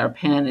gets there,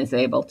 Penn is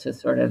able to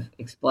sort of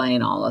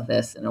explain all of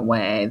this in a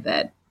way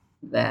that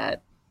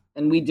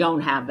and we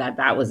don't have that.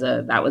 That was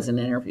an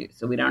interview,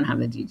 so we don't have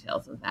the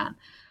details of that.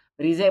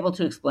 But he's able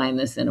to explain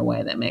this in a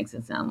way that makes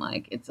it sound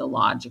like it's a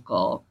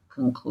logical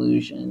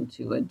conclusion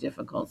to a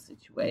difficult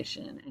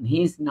situation. And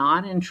he's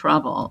not in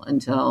trouble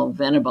until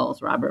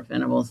Venables, Robert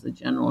Venables, the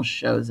general,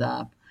 shows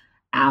up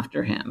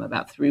after him,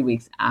 about 3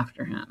 weeks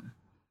after him.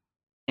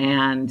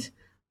 And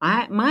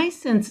my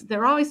sense,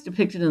 they're always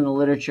depicted in the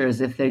literature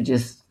as if they're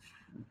just,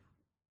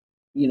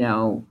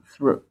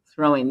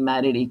 throwing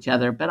mud at each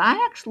other. But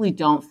I actually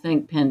don't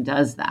think Penn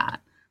does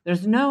that.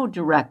 There's no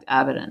direct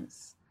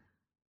evidence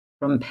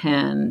from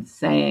Penn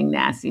saying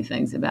nasty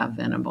things about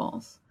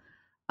Venables.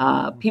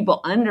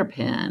 People under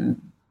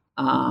Penn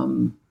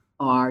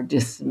are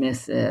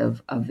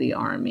dismissive of the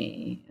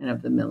army and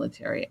of the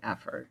military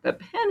effort. But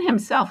Penn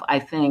himself, I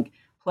think,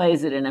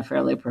 plays it in a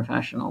fairly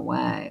professional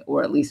way,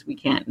 or at least we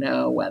can't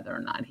know whether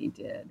or not he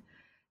did.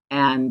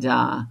 And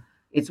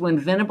it's when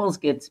Venables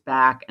gets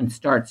back and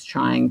starts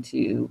trying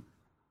to,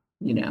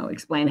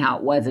 explain how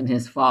it wasn't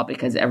his fault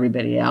because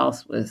everybody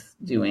else was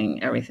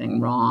doing everything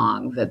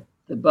wrong, that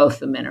both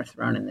the men are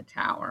thrown in the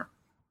tower.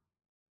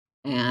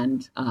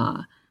 And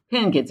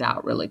Penn gets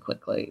out really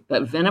quickly,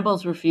 but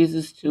Venables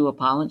refuses to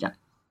apologize.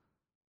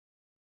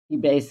 He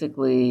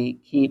basically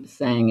keeps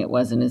saying it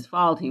wasn't his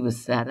fault. He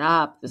was set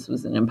up. This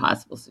was an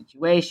impossible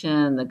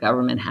situation. The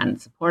government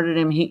hadn't supported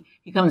him. He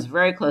comes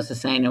very close to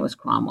saying it was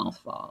Cromwell's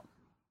fault,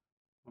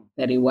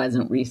 that he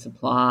wasn't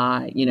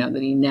resupplied,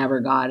 that he never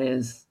got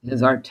his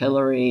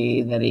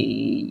artillery, that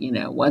he,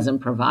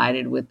 wasn't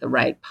provided with the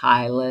right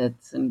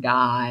pilots and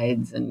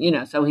guides.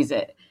 And, so he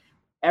said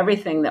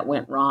everything that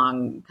went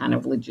wrong kind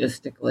of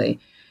logistically,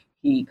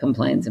 he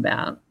complains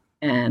about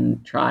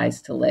and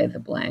tries to lay the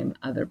blame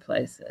other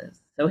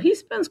places. So he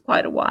spends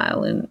quite a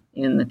while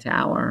in the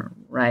tower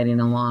writing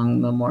a long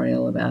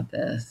memorial about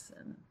this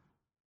and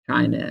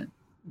trying to,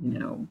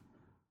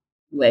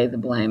 lay the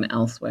blame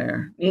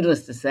elsewhere.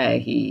 Needless to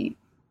say,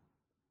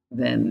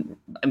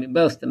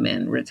 both the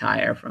men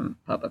retire from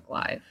public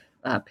life.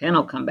 Penn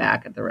will come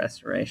back at the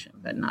Restoration,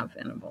 but not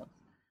Venables.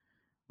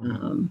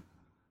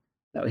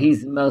 So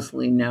he's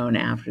mostly known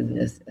after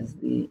this as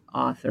the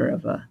author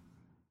of a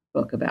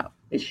book about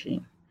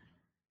fishing,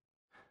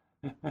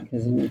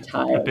 because he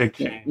retired,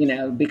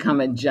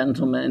 become a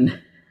gentleman,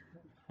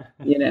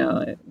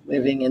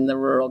 living in the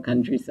rural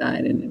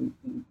countryside and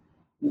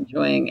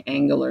enjoying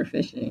angler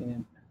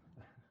fishing.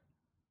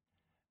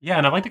 Yeah,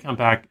 and I'd like to come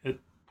back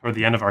toward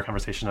the end of our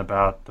conversation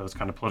about those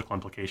kind of political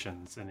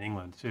implications in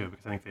England too,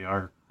 because I think they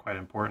are quite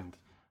important.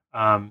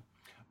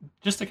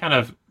 Just to kind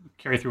of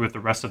carry through with the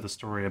rest of the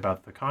story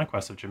about the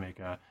conquest of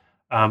Jamaica,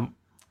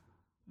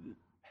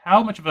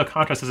 how much of a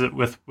contrast is it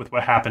with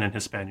what happened in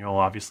Hispaniola?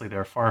 Obviously, there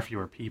are far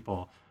fewer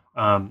people,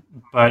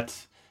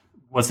 but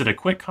was it a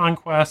quick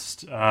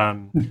conquest?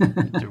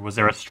 Was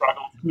there a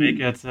struggle to make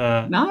it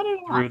Not at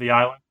all. through the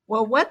island?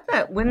 Well,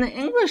 when the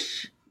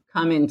English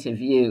come into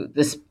view,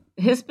 this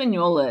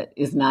Hispaniola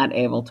is not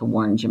able to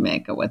warn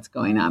Jamaica what's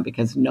going on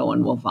because no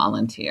one will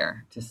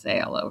volunteer to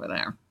sail over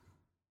there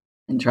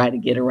and try to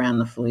get around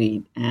the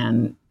fleet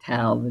and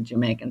tell the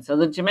Jamaicans. So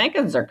the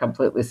Jamaicans are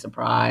completely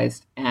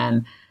surprised,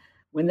 and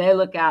when they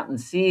look out and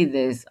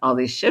see all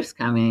these ships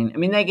coming,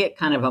 they get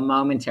kind of a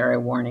momentary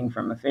warning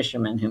from a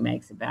fisherman who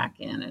makes it back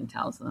in and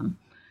tells them.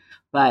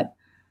 But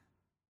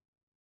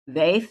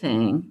they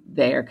think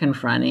they are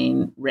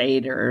confronting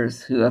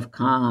raiders who have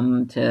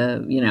come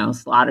to,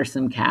 slaughter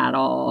some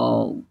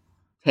cattle,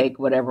 take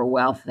whatever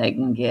wealth they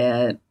can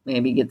get,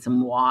 maybe get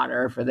some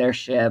water for their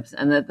ships,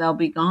 and that they'll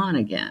be gone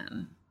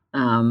again.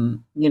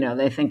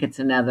 They think it's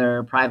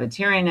another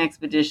privateering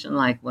expedition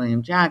like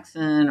William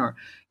Jackson, or,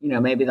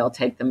 maybe they'll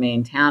take the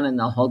main town and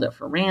they'll hold it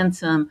for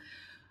ransom.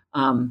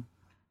 Um,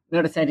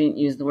 Notice I didn't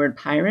use the word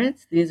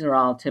pirates. These are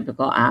all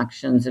typical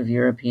actions of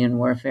European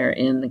warfare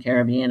in the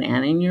Caribbean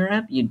and in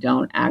Europe. You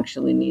don't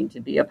actually need to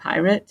be a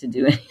pirate to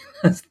do any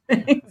of those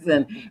things.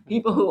 And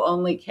people who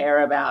only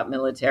care about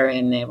military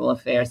and naval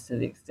affairs to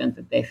the extent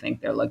that they think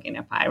they're looking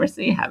at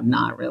piracy have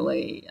not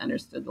really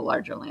understood the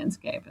larger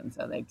landscape. And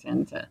so they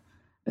tend to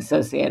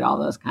associate all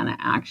those kind of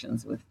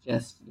actions with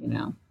just,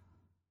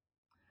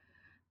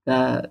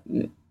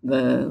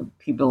 the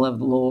people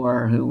of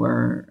lore who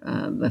were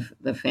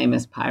the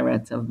famous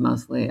pirates of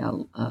mostly a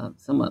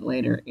somewhat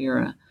later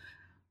era.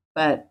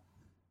 But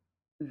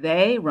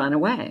they run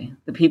away.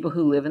 The people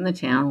who live in the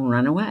town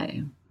run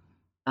away,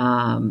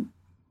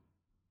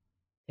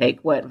 take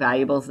what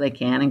valuables they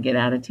can and get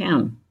out of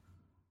town.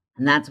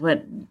 And that's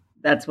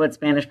what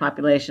Spanish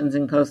populations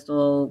in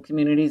coastal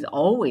communities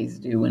always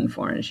do when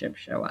foreign ships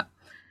show up.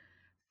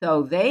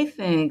 So they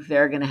think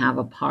they're going to have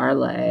a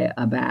parlay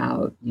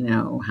about,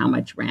 how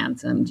much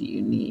ransom do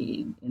you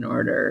need in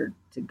order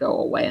to go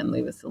away and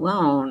leave us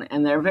alone?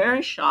 And they're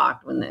very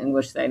shocked when the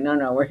English say, no,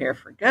 no, we're here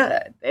for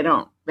good. They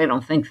don't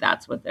think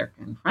that's what they're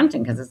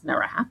confronting because it's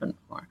never happened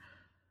before.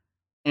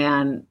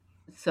 And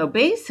so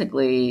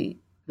basically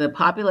the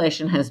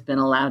population has been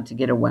allowed to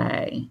get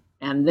away.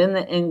 And then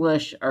the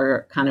English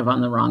are kind of on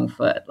the wrong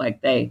foot.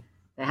 Like they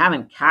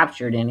haven't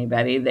captured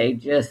anybody. They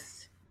just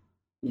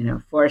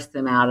force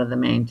them out of the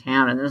main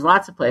town. And there's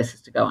lots of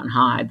places to go and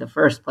hide. The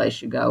first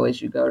place you go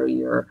is you go to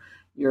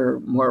your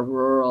more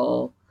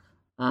rural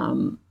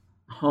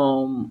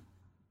home.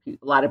 A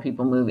lot of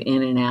people move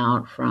in and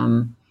out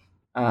from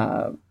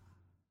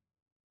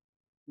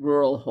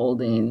rural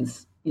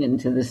holdings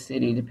into the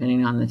city,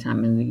 depending on the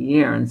time of the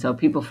year. And so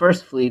people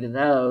first flee to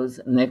those,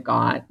 and they've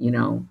got,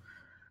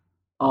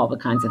 all the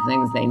kinds of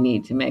things they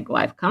need to make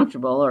life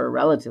comfortable or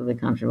relatively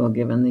comfortable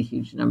given the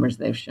huge numbers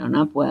they've shown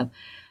up with.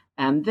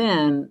 And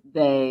then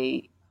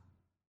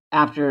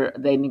after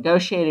they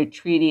negotiate a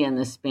treaty, and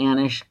the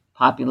Spanish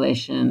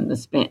population, the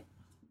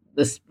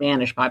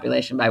Spanish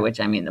population, by which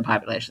I mean the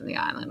population of the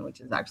island, which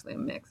is actually a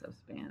mix of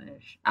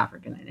Spanish,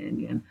 African, and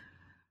Indian,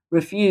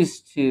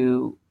 refuse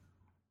the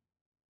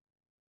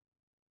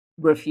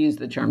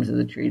terms of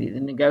the treaty.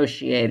 The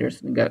negotiators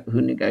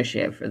who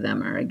negotiate for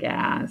them are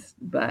aghast,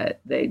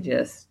 but they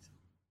just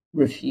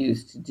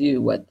refuse to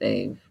do what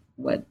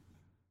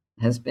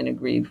has been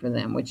agreed for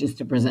them, which is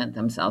to present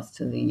themselves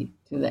to the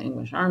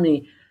English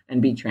army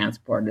and be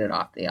transported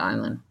off the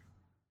island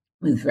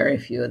with very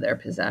few of their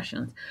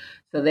possessions.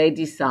 So they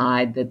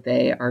decide that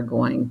they are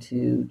going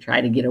to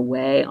try to get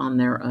away on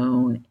their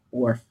own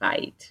or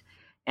fight.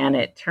 And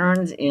it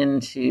turns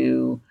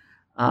into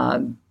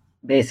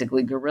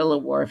basically guerrilla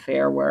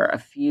warfare, where a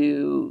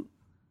few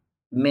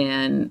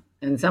men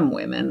and some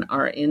women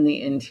are in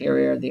the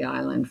interior of the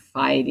island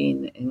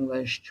fighting the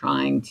English,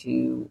 trying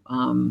to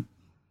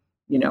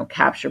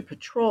capture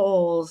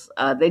patrols.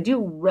 They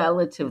do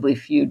relatively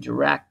few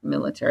direct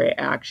military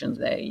actions.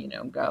 They,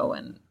 go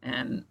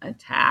and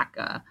attack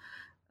a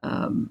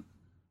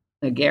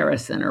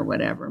garrison or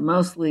whatever.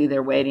 Mostly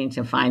they're waiting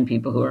to find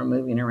people who are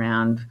moving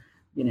around,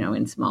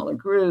 in smaller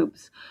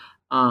groups.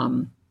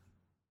 And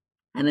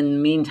in the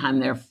meantime,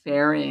 they're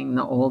ferrying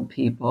the old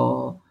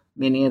people,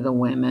 many of the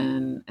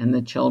women and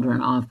the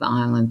children off the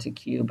island to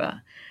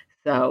Cuba.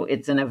 So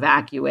it's an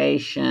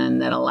evacuation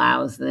that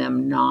allows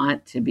them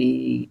not to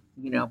be,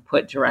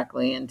 put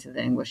directly into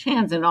the English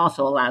hands, and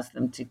also allows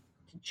them to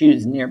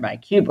choose nearby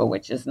Cuba,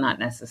 which is not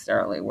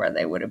necessarily where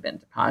they would have been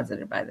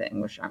deposited by the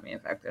English army. In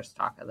fact, there's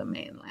talk of the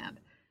mainland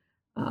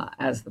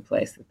as the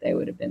place that they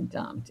would have been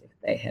dumped if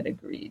they had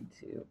agreed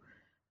to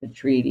the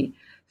treaty.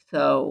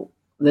 So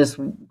this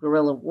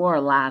guerrilla war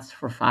lasts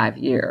for 5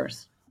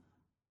 years.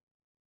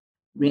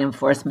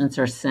 Reinforcements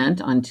are sent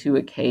on 2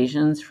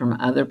 occasions from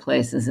other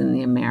places in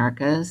the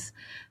Americas.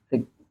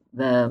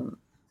 The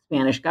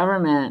Spanish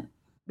government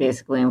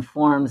basically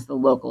informs the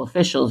local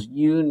officials,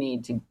 you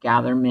need to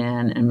gather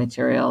men and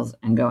materials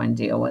and go and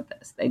deal with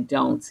this. They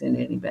don't send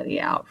anybody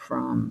out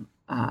from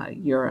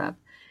Europe.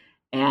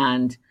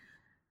 And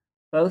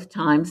both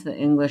times the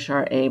English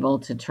are able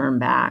to turn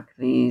back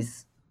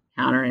these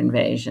counter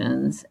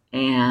invasions.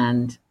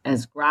 And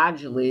as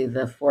gradually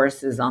the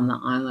forces on the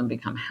island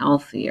become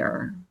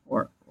healthier,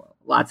 or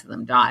lots of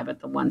them die, but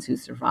the ones who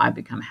survive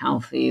become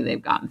healthy,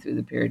 they've gotten through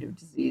the period of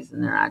disease,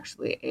 and they're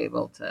actually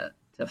able to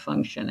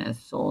function as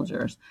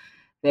soldiers.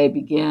 They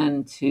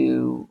begin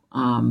to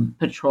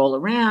patrol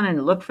around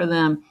and look for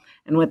them.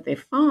 And what they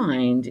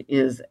find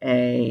is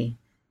a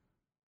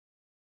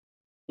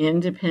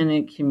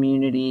independent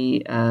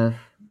community of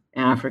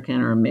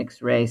African or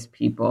mixed race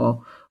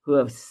people who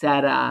have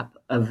set up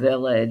a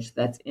village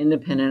that's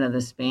independent of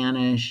the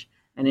Spanish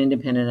and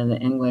independent of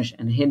the English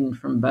and hidden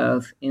from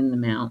both in the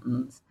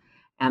mountains.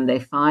 And they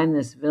find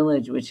this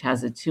village, which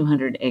has a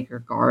 200-acre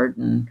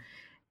garden,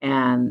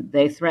 and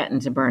they threaten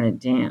to burn it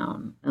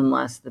down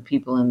unless the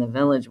people in the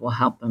village will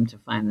help them to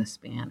find the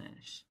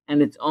Spanish.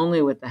 And it's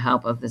only with the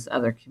help of this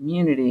other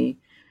community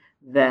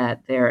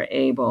that they're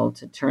able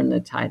to turn the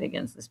tide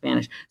against the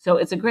Spanish. So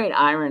it's a great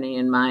irony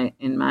in my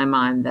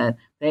mind that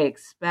they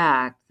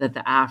expect that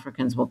the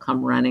Africans will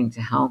come running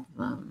to help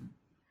them.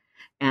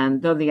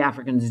 And though the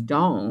Africans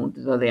don't,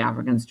 though the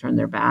Africans turn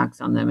their backs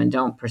on them and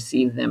don't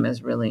perceive them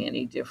as really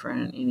any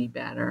different, any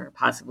better,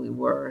 possibly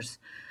worse,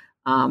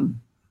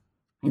 um,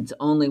 it's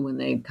only when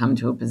they come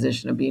to a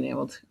position of being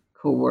able to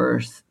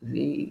coerce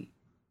the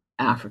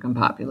African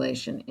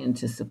population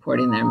into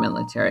supporting their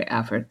military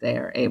effort they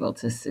are able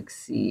to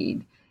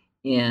succeed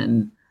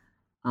in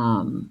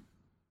um,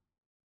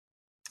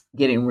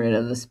 getting rid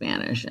of the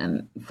Spanish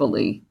and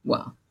fully,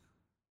 well,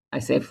 I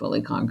say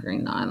fully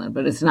conquering the island,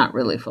 but it's not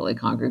really fully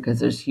conquered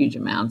because there's huge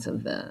amounts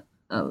of the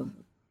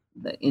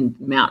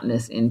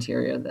mountainous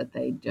interior that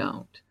they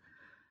don't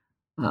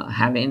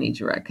have any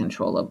direct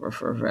control over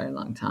for a very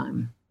long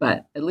time.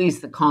 But at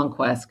least the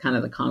conquest, kind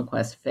of the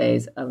conquest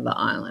phase of the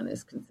island,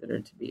 is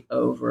considered to be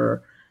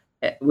over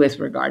with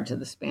regard to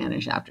the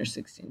Spanish after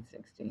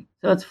 1660.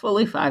 So it's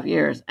fully 5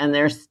 years, and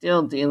they're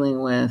still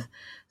dealing with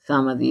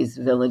some of these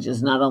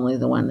villages, not only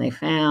the one they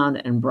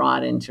found and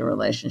brought into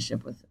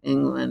relationship with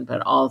England,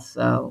 but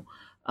also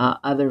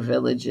other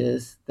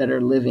villages that are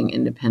living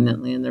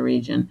independently in the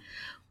region.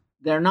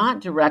 They're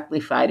not directly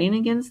fighting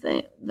against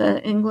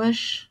the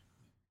English.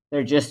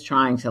 They're just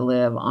trying to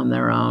live on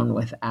their own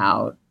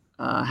without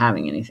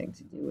having anything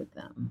to do with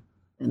them.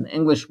 And the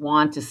English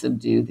want to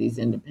subdue these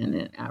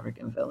independent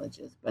African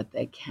villages, but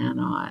they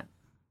cannot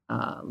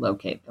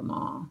locate them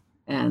all.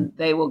 And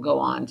they will go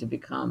on to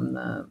become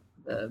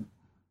the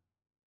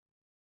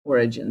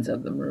origins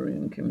of the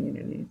Maroon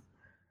communities.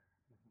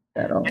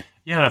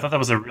 Yeah, I thought that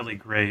was a really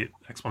great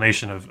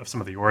explanation of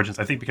some of the origins.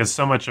 I think because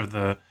so much of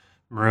the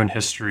Maroon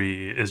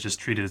history is just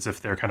treated as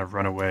if they're kind of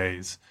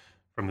runaways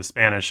from the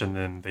Spanish and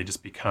then they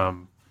just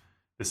become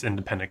this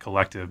independent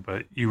collective,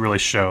 but you really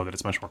show that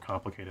it's much more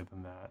complicated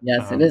than that.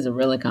 Yes, it is a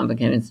really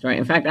complicated story.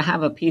 In fact, I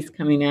have a piece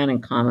coming out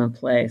in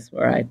Commonplace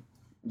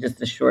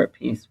just a short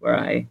piece where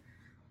I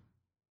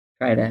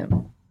try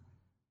to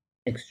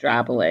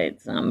extrapolate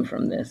some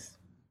from this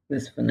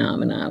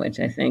phenomena,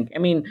 which I think, I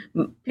mean,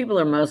 people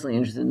are mostly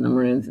interested in the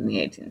Maroons in the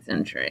 18th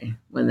century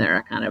when they're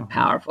a kind of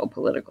powerful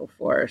political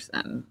force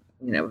and,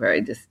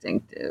 very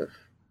distinctive,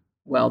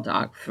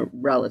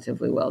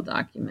 relatively well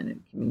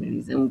documented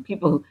communities. And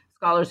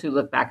scholars who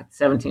look back at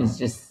the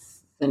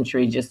 17th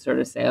century just sort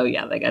of say, oh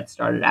yeah, they got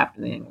started after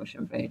the English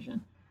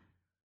invasion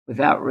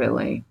without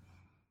really,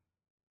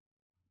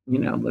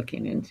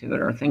 looking into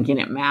it or thinking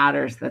it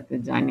matters that the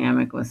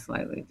dynamic was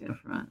slightly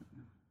different.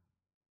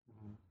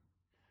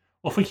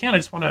 Well, if we can, I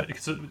just want to,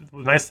 because the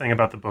nice thing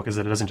about the book is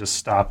that it doesn't just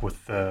stop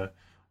with the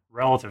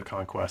relative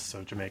conquests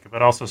of Jamaica,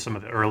 but also some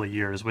of the early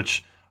years,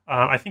 which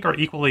I think are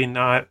equally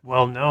not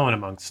well known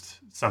amongst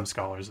some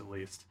scholars, at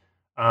least.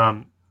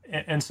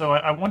 And so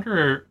I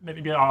wonder,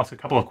 maybe I'll ask a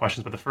couple of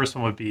questions, but the first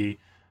one would be,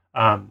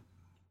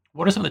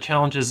 what are some of the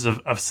challenges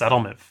of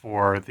settlement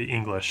for the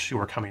English who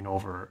are coming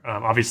over?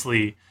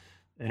 Obviously,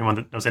 anyone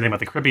that knows anything about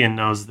the Caribbean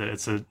knows that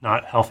it's a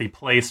not healthy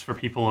place for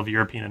people of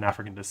European and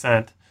African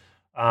descent.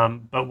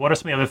 But what are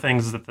some of the other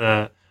things that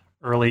the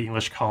early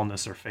English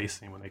colonists are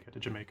facing when they get to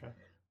Jamaica?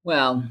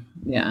 Well,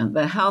 yeah,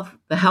 the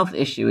health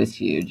issue is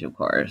huge, of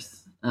course.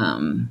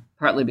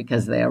 Partly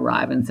because they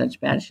arrive in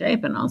such bad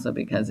shape, and also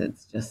because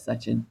it's just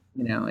such a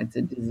it's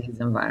a disease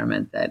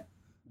environment that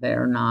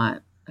they're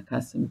not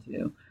accustomed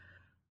to.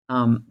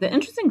 The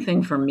interesting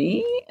thing for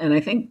me, and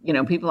I think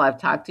people I've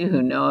talked to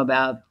who know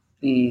about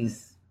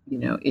these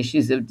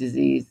issues of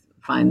disease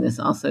find this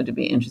also to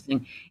be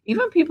interesting.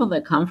 Even people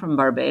that come from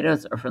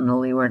Barbados or from the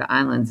Leeward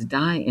Islands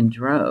die in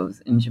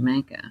droves in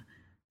Jamaica.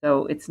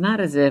 So it's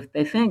not as if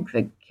they think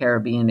that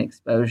Caribbean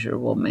exposure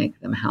will make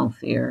them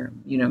healthier,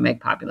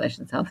 make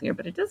populations healthier,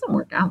 but it doesn't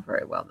work out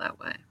very well that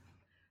way.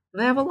 So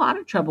they have a lot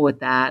of trouble with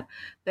that.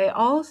 They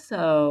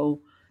also,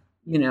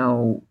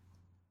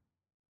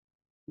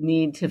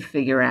 need to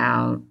figure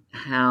out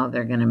how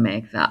they're going to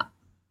make the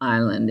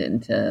island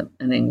into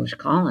an English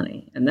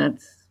colony. And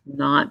that's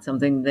not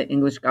something the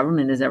English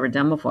government has ever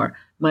done before,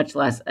 much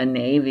less a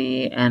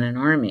navy and an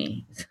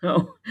army.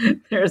 So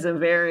there's a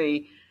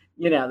very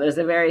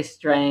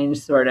strange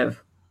sort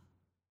of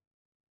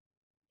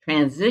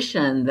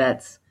transition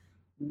that's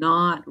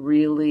not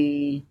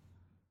really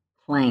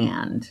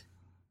planned,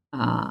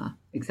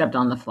 except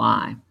on the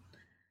fly.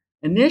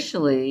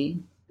 Initially,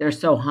 they're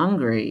so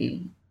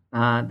hungry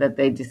that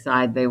they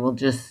decide they will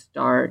just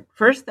start.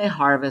 First, they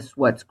harvest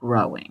what's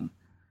growing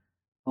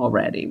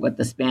already, what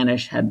the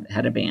Spanish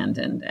had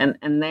abandoned.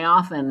 And they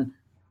often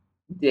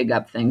dig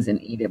up things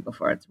and eat it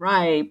before it's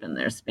ripe, and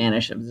there's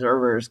Spanish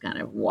observers kind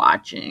of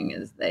watching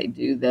as they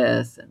do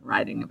this and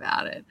writing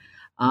about it,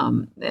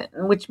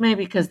 which may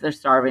be because they're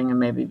starving and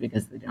maybe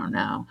because they don't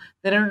know.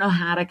 They don't know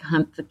how to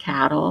hunt the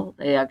cattle.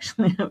 They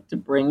actually have to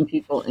bring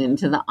people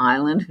into the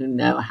island who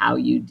know how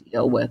you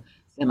deal with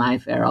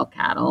semi-feral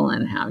cattle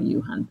and how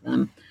you hunt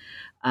them.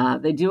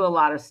 They do a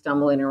lot of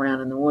stumbling around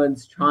in the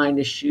woods trying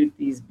to shoot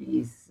these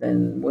beasts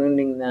and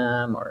wounding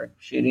them or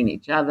shooting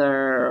each other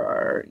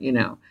or,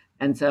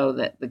 And so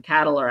that the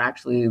cattle are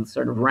actually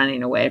sort of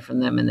running away from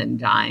them and then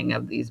dying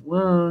of these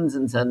wounds.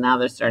 And so now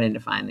they're starting to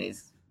find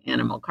these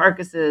animal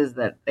carcasses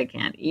that they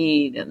can't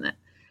eat, and that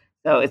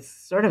so it's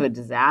sort of a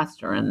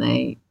disaster. And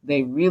they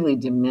really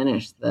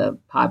diminish the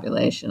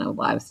population of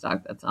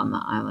livestock that's on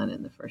the island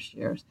in the first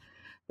years.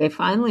 They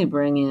finally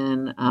bring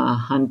in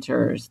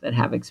hunters that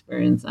have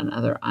experience on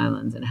other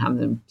islands and have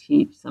them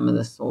teach some of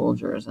the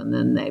soldiers, and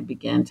then they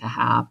begin to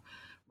have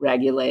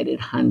regulated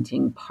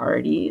hunting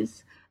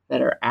parties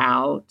that are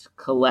out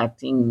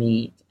collecting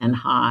meat and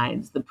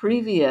hides. The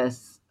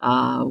previous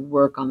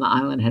work on the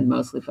island had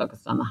mostly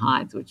focused on the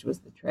hides, which was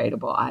the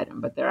tradable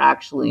item, but they're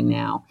actually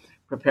now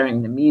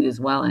preparing the meat as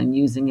well and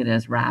using it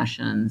as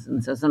rations.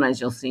 And so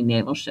sometimes you'll see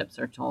naval ships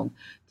are told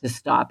to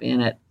stop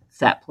in at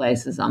set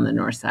places on the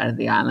north side of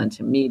the island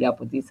to meet up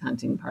with these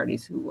hunting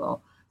parties who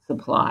will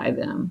supply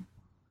them.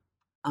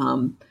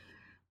 Um,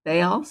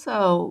 they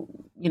also,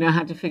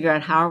 have to figure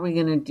out how are we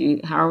going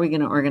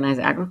to organize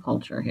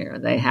agriculture here.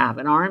 They have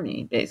an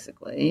army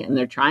basically, and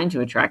they're trying to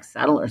attract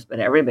settlers, but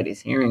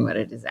everybody's hearing what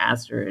a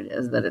disaster it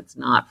is, that it's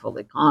not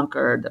fully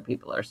conquered, that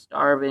people are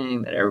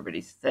starving, that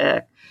everybody's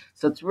sick.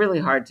 So it's really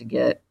hard to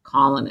get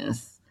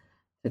colonists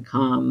to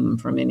come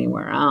from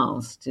anywhere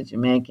else to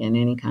Jamaica in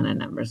any kind of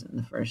numbers in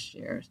the first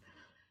years.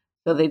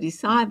 So they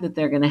decide that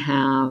they're going to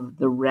have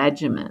the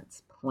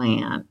regiments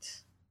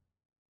plant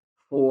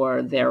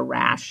for their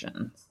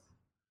rations.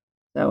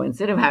 So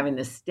instead of having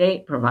the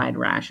state provide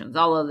rations,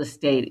 although the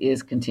state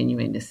is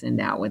continuing to send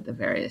out with the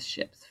various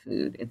ships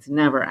food, it's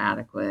never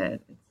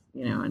adequate.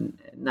 And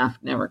enough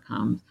never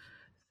comes.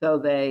 So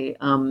they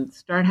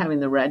start having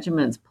the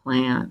regiments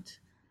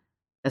plant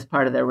as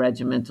part of their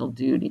regimental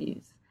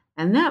duties.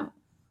 And that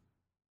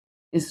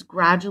is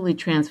gradually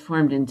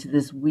transformed into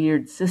this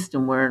weird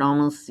system where it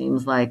almost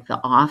seems like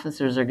the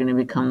officers are going to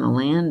become the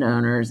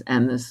landowners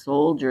and the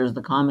soldiers,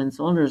 the common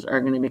soldiers, are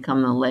going to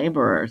become the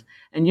laborers.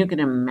 And you can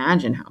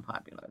imagine how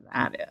popular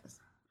that is.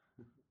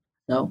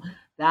 So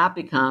that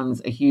becomes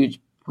a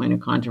huge point of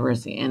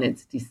controversy. And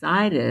it's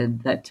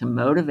decided that to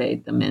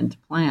motivate the men to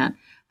plant,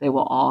 they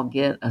will all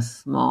get a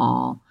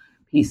small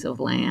piece of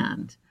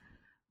land.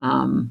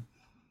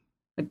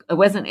 I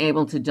wasn't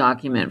able to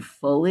document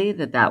fully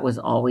that was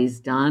always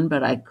done,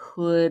 but I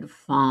could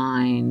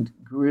find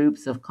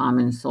groups of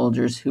common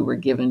soldiers who were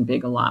given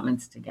big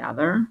allotments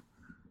together,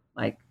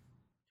 like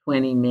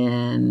 20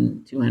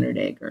 men, 200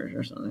 acres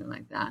or something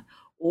like that,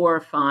 or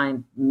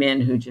find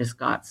men who just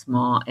got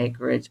small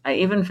acreage. I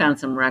even found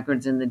some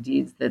records in the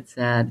deeds that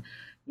said,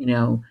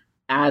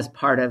 as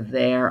part of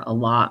their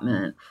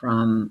allotment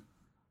from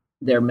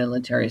their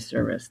military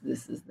service,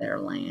 this is their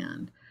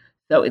land.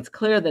 So it's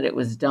clear that it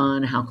was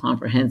done, how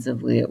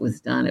comprehensively it was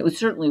done. It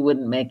certainly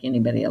wouldn't make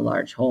anybody a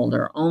large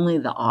holder. Only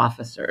the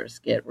officers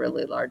get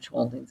really large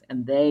holdings,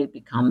 and they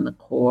become the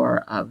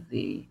core of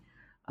the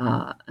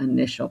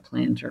initial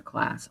planter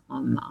class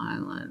on the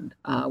island.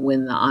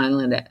 When the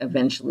island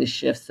eventually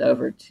shifts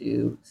over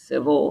to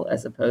civil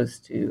as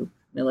opposed to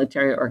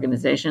military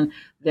organization,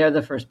 they're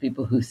the first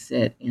people who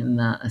sit in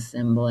the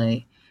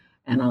assembly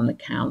and on the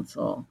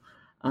council.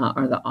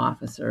 Are the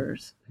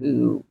officers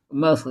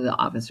mostly the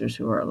officers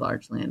who are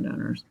large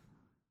landowners.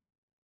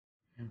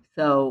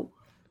 So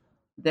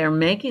they're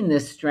making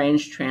this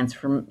strange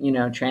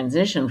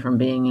transition from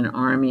being an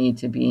army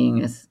to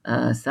being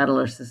a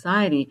settler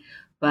society.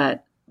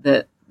 But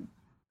the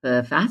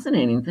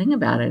fascinating thing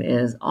about it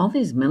is all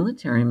these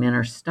military men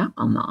are stuck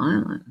on the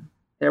island.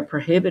 They're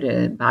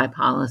prohibited by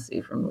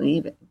policy from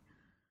leaving.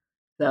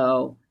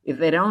 So if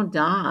they don't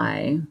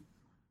die,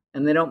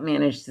 and they don't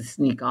manage to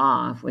sneak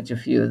off, which a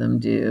few of them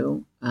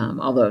do,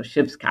 although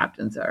ship's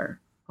captains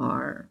are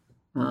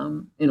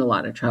in a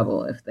lot of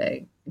trouble if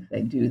they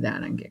do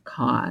that and get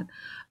caught.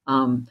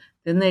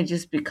 Then they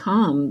just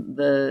become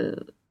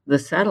the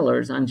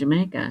settlers on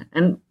Jamaica.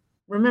 And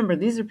remember,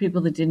 these are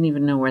people that didn't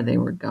even know where they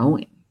were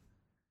going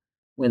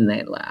when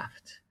they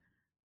left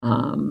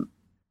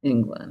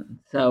England.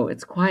 So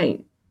it's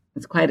quite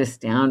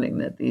astounding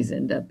that these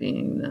end up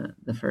being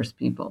the first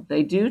people.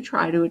 They do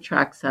try to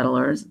attract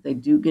settlers. They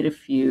do get a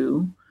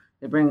few.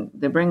 They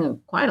bring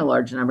quite a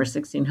large number,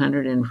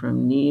 1,600 in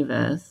from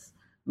Nevis.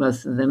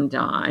 Most of them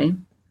die.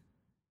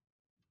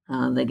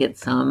 They get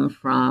some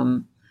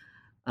from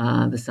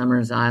the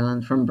Somers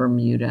Islands, from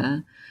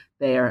Bermuda.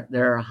 There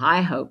are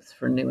high hopes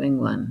for New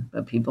England,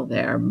 but people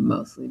there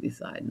mostly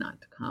decide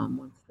not to come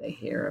once they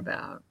hear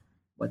about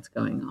what's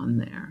going on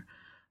there.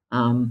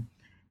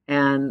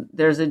 And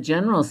there's a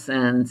general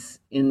sense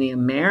in the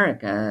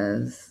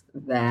Americas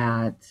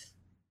that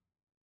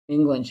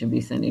England should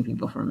be sending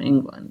people from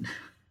England.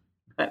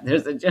 But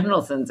there's a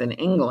general sense in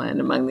England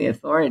among the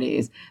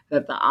authorities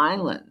that the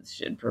islands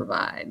should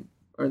provide,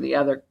 or the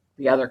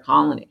other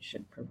colonies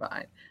should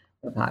provide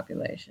the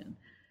population.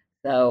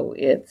 So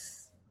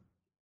it's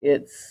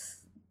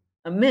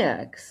a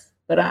mix,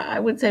 but I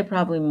would say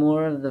probably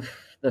more of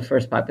the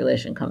first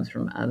population comes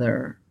from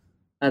other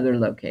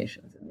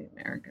locations in the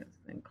Americas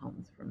than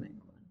comes from England.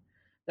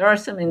 There are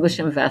some English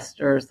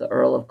investors. The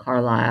Earl of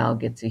Carlisle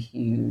gets a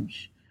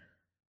huge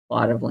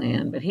plot of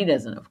land, but he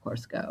doesn't, of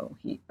course, go.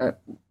 He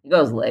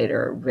goes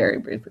later, very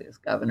briefly, as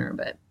governor,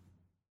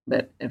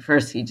 but at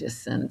first he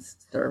just sends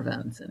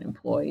servants and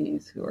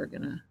employees who are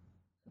going to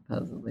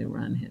supposedly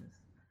run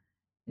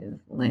his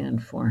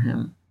land for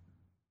him.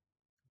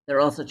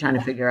 They're also trying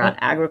to figure out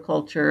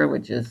agriculture,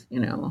 which is,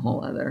 a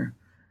whole other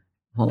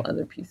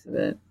piece of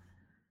it.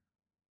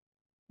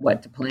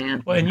 What to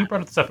plant. Well, and you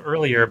brought this up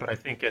earlier, but I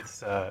think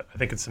it's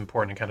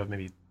important and kind of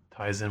maybe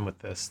ties in with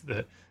this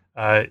that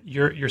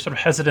you're sort of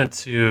hesitant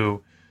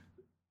to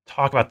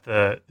talk about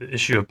the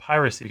issue of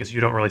piracy because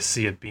you don't really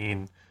see it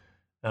being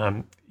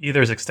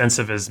either as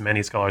extensive as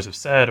many scholars have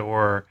said,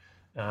 or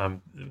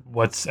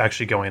what's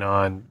actually going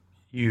on.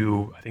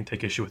 You, I think,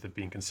 take issue with it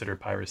being considered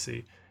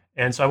piracy.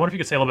 And so I wonder if you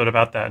could say a little bit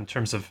about that in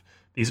terms of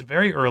these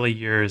very early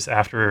years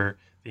after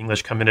the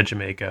English come into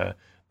Jamaica,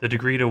 the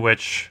degree to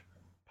which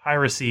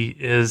piracy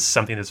is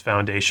something that's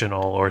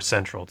foundational or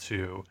central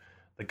to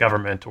the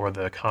government or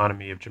the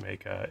economy of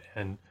Jamaica,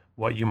 and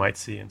what you might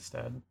see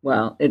instead.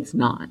 Well, it's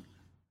not.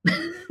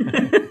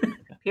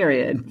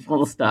 Period.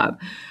 Full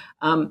stop.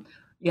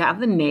 You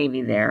have the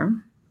Navy there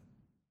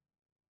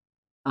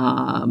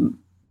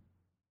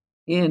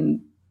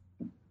in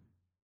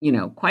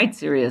quite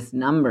serious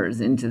numbers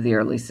into the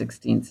early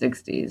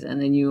 1660s,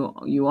 and then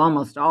you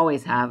almost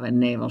always have a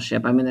naval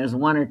ship. I mean, there's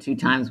one or two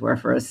times where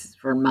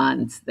for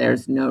months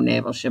there's no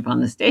naval ship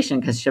on the station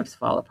because ships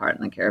fall apart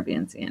in the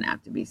Caribbean Sea and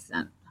have to be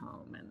sent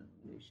home, and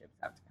new ships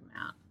have to come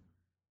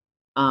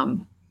out,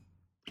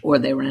 or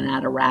they run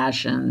out of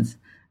rations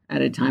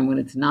at a time when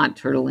it's not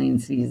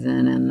turtling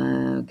season and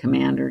the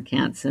commander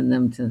can't send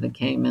them to the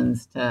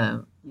Caymans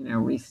to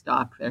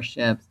restock their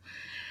ships.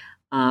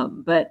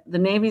 But the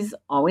Navy's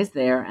always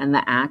there, and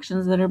the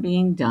actions that are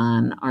being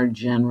done are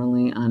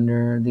generally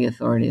under the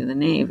authority of the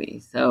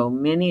Navy. So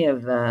many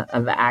of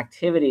the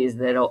activities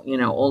that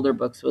older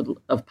books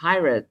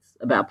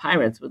about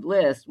pirates would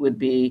list would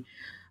be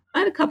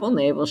a couple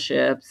naval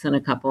ships and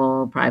a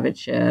couple private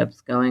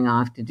ships going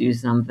off to do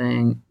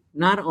something,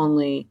 not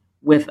only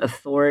with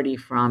authority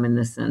from, in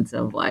the sense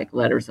of like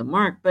letters of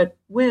marque, but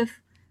with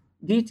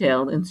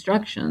detailed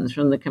instructions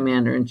from the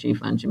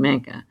commander-in-chief on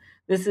Jamaica.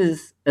 This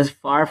is as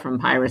far from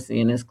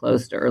piracy and as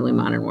close to early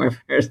modern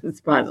warfare as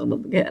it's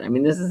possible to get. I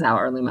mean, this is how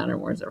early modern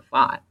wars are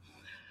fought.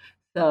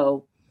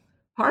 So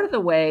part of the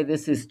way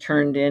this is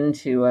turned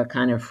into a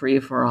kind of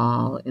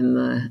free-for-all in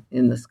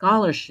the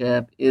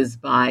scholarship is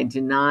by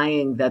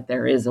denying that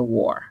there is a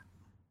war.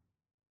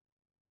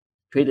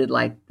 Treated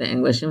like the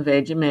English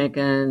invade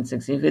Jamaica in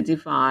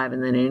 1655,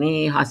 and then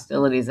any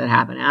hostilities that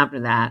happen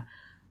after that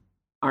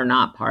are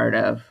not part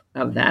of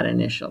that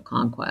initial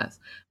conquest.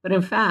 But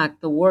in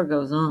fact, the war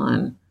goes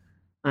on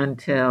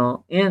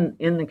until in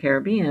the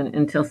Caribbean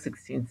until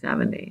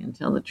 1670,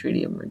 until the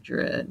Treaty of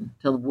Madrid,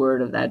 until the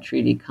word of that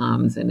treaty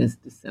comes and is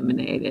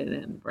disseminated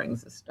and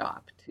brings a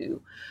stop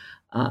to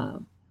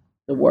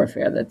the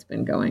warfare that's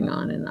been going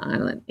on in the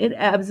island. It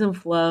ebbs and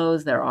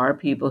flows. There are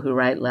people who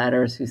write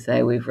letters who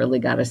say we've really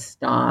got to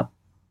stop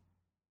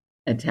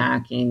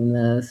attacking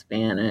the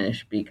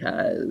Spanish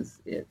because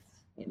it's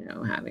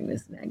having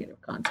this negative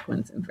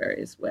consequence in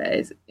various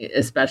ways.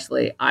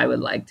 Especially, I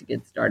would like to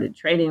get started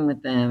trading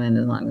with them, and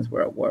as long as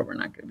we're at war, we're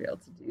not going to be able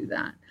to do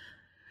that.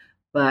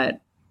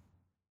 But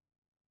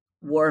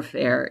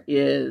warfare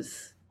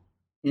is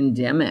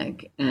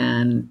endemic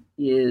and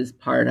is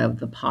part of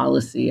the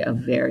policy of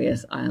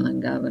various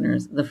island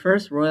governors. The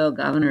first royal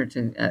governor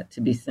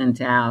to be sent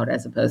out,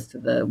 as opposed to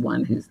the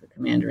one who's the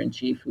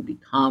commander-in-chief, who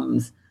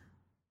becomes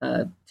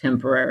a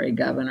temporary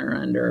governor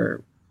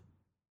under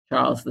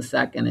Charles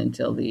II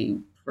until the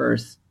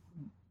first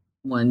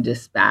one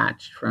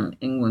dispatched from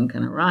England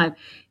can arrive.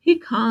 He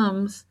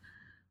comes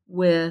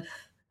with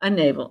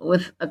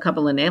a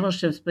couple of naval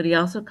ships, but he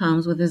also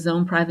comes with his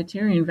own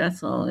privateering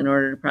vessel in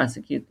order to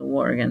prosecute the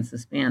war against the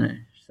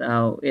Spanish.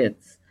 So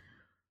it's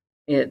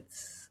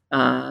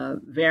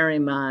very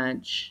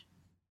much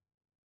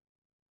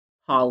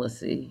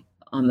policy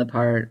on the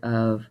part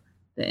of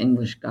the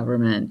English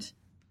government,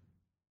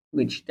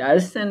 which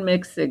does send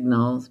mixed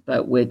signals,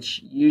 but which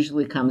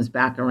usually comes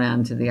back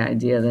around to the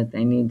idea that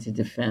they need to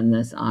defend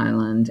this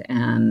island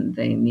and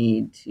they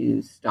need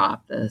to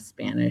stop the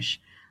Spanish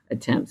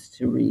attempts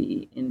to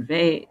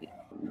re-invade,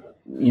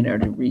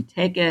 to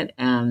retake it,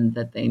 and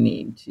that they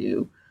need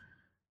to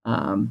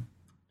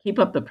keep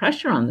up the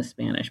pressure on the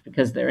Spanish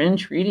because they're in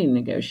treaty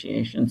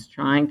negotiations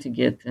trying to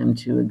get them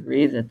to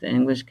agree that the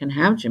English can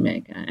have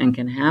Jamaica and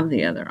can have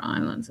the other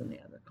islands and the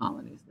other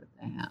colonies that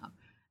they have.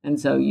 And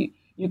so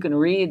you can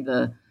read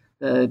the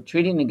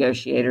treaty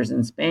negotiators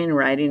in Spain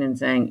writing and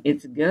saying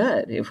it's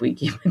good if we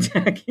keep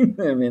attacking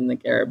them in the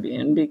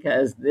Caribbean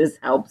because this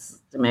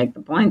helps to make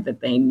the point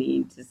that they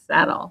need to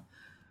settle.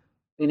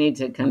 We need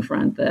to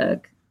confront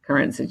the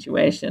current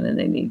situation and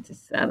they need to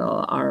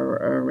settle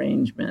our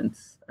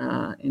arrangements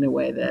in a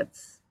way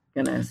that's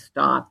going to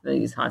stop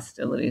these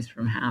hostilities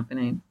from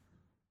happening.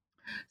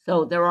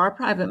 So there are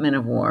private men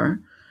of war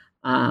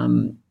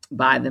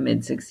by the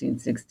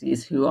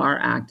mid-1660s who are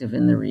active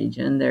in the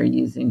region. They're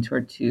using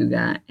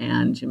Tortuga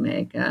and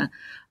Jamaica.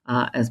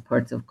 as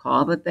ports of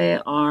call, but they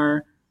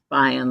are,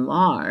 by and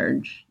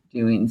large,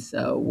 doing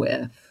so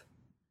with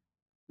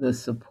the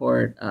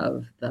support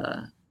of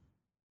the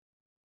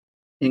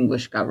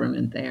English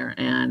government there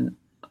and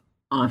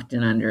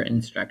often under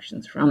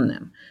instructions from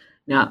them.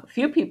 Now,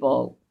 few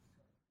people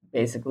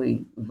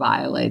basically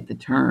violate the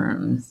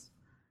terms.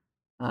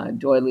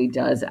 D'Oyly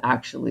does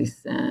actually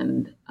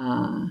send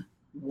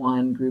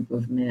one group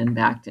of men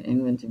back to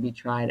England to be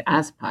tried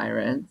as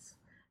pirates.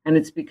 And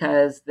it's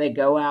because they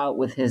go out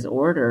with his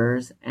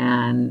orders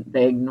and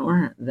they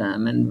ignore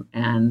them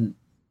and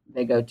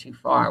they go too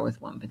far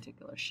with one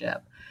particular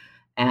ship.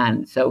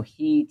 And so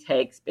he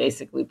takes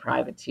basically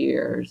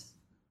privateers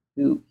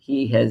who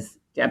he has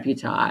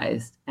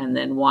deputized and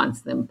then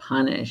wants them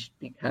punished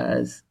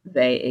because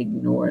they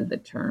ignore the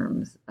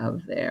terms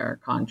of their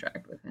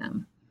contract with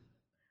him.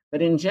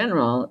 But in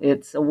general,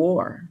 it's a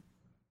war,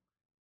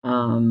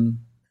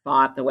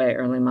 fought the way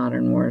early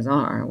modern wars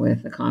are,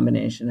 with a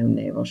combination of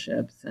naval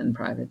ships and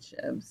private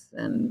ships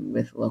and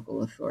with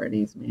local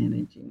authorities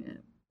managing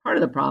it. Part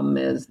of the problem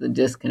is the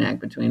disconnect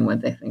between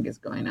what they think is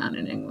going on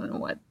in England and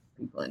what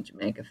people in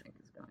Jamaica think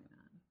is going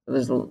on. So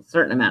there's a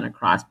certain amount of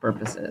cross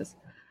purposes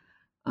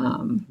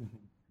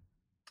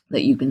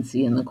that you can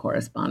see in the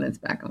correspondence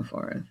back and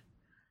forth.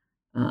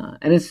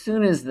 And as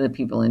soon as the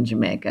people in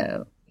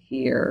Jamaica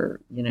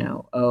hear,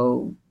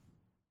 oh,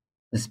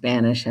 the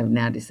Spanish have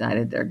now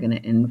decided they're going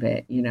to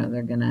invade,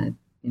 they're going to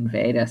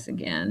invade us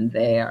again,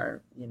 they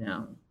are,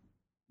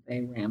 they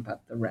ramp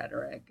up the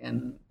rhetoric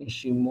and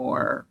issue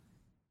more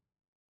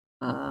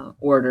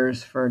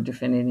orders for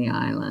defending the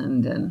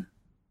island. And,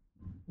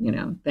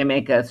 they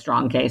make a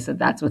strong case that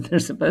that's what they're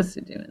supposed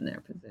to do in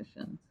their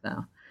position.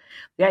 So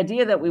the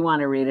idea that we want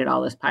to read it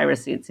all as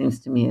piracy, it seems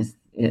to me,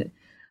 it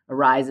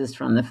arises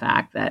from the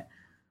fact that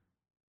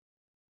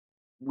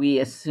we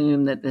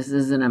assume that this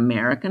is an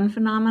American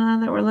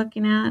phenomenon that we're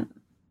looking at,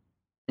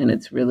 and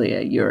it's really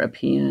a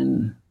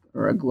European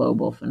or a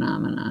global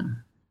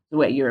phenomenon. The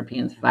way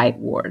Europeans fight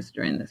wars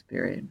during this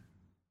period.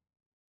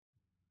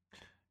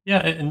 Yeah,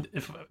 and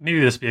if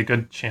maybe this would be a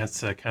good chance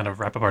to kind of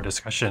wrap up our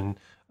discussion,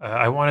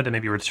 I wanted to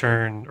maybe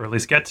return, or at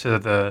least get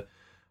to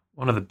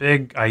one of the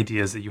big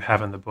ideas that you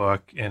have in the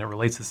book, and it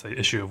relates to the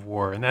issue of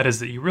war, and that is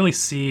that you really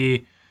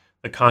see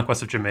the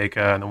conquest of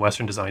Jamaica and the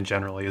Western design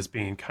generally as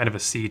being kind of a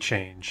sea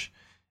change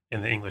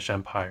in the English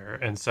Empire.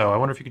 And so I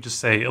wonder if you could just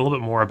say a little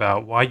bit more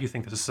about why you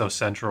think this is so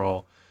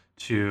central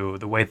to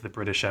the way that the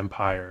British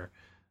Empire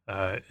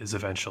is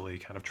eventually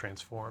kind of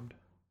transformed.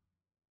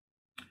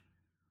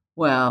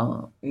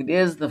 Well, it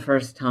is the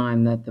first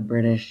time that the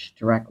British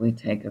directly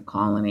take a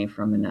colony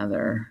from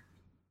another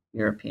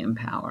European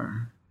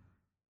power.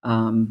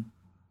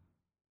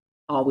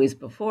 Always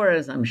before,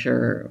 as I'm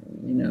sure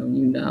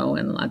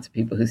and lots of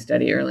people who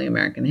study early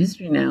American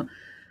history know,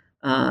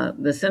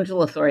 the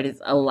central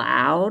authorities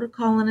allowed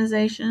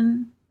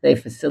colonization. They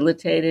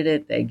facilitated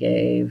it. They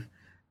gave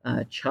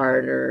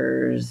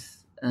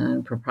charters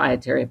and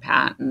proprietary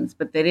patents,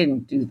 but they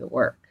didn't do the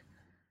work.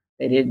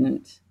 They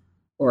didn't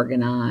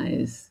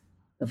organize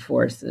the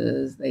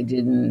forces. They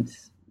didn't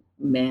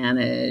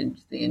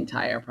manage the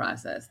entire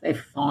process. They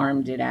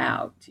farmed it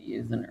out, to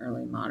use an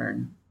early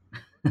modern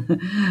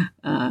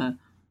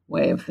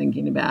way of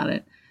thinking about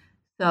it.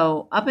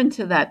 So up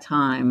until that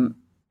time,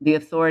 the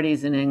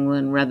authorities in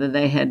England, whether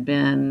they had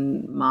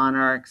been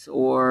monarchs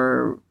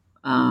or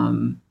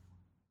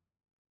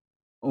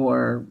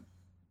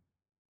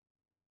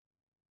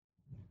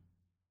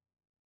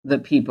the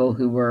people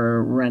who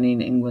were running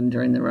England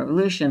during the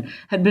Revolution,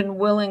 had been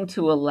willing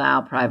to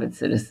allow private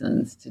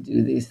citizens to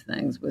do these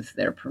things with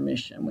their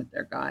permission, with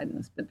their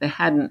guidance, but they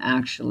hadn't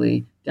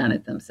actually done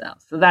it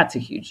themselves. So that's a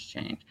huge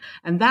change.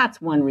 And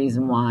that's one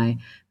reason why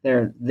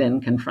they're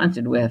then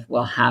confronted with,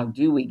 well, how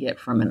do we get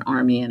from an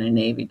army and a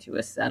navy to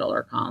a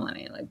settler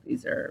colony? Like,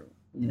 these are,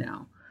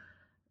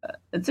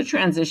 it's a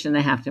transition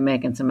they have to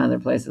make in some other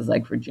places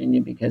like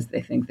Virginia, because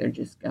they think they're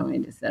just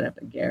going to set up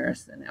a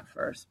garrison at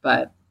first.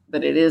 But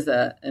it is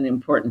an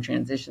important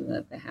transition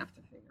that they have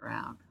to figure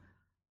out.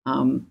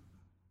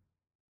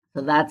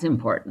 So that's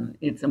important.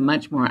 It's a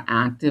much more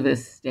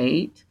activist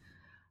state.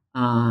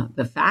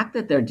 The fact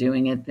that they're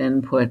doing it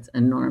then puts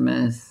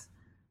enormous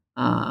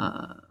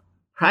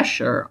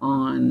pressure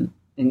on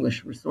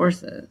English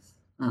resources.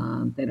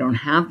 They don't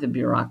have the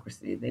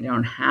bureaucracy. They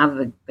don't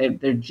have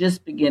they're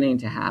just beginning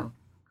to have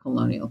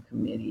colonial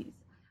committees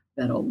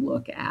that'll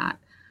look at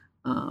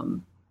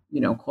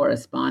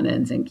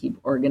correspondence and keep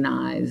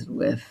organized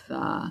with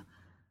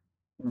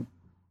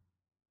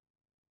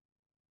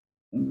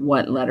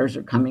what letters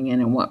are coming in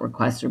and what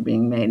requests are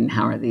being made and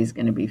how are these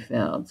going to be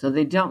filled. So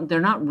they're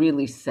not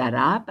really set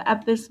up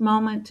at this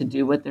moment to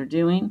do what they're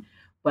doing,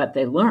 but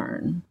they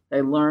learn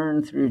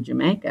through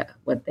Jamaica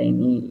what they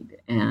need.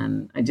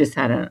 And I just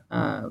had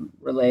a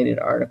related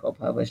article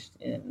published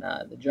in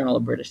the Journal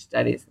of British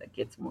Studies that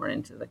gets more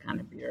into the kind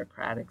of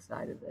bureaucratic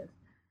side of this.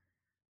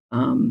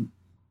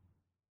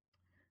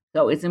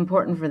 So it's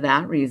important for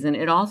that reason.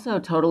 It also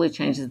totally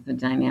changes the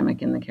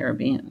dynamic in the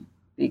Caribbean.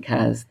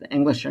 because the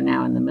English are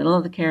now in the middle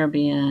of the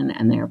Caribbean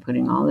and they're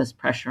putting all this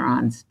pressure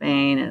on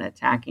Spain and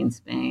attacking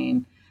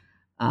Spain,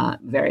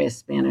 various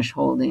Spanish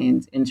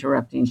holdings,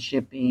 interrupting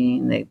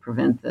shipping. They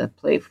prevent the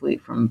plate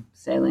fleet from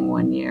sailing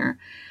one year.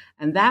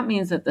 And that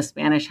means that the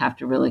Spanish have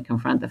to really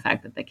confront the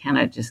fact that they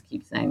cannot just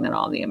keep saying that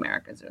all the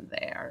Americas are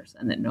theirs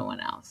and that no one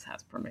else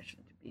has permission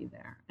to be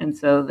there. And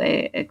so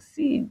they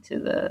accede to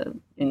the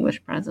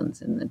English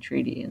presence in the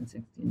treaty in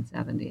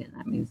 1670. And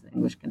that means the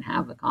English can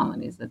have the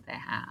colonies that they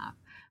have.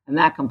 And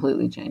that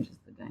completely changes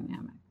the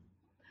dynamic.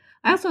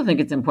 I also think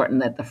it's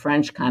important that the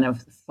French kind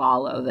of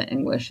follow the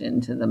English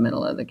into the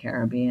middle of the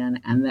Caribbean,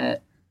 and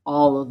that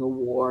all of the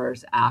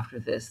wars after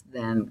this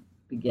then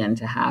begin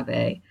to have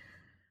a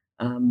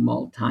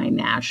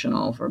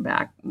multinational, for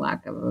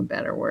lack of a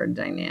better word,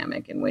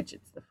 dynamic in which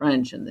it's the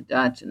French and the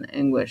Dutch and the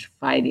English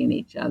fighting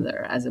each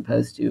other, as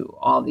opposed to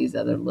all these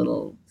other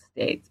little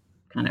states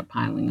kind of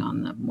piling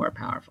on the more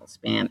powerful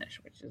Spanish,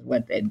 which is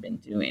what they'd been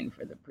doing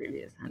for the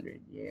previous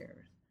 100 years.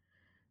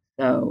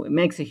 So it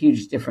makes a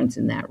huge difference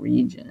in that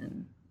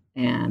region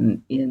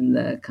and in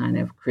the kind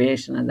of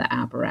creation of the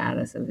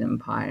apparatus of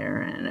empire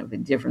and of a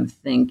different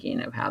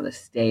thinking of how the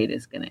state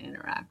is going to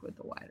interact with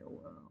the wider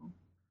world.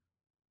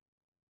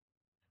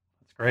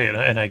 That's great.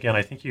 And again,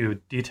 I think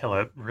you detail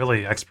it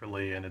really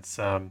expertly, and it's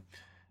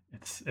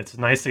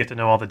nice to get to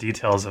know all the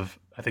details of,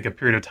 I think, a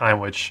period of time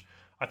which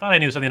I thought I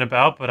knew something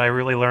about, but I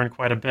really learned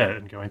quite a bit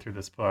in going through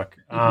this book.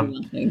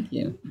 Thank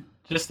you.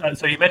 Just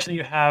so you mentioned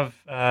you have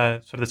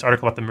sort of this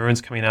article about the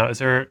Maroons coming out. Is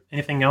there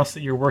anything else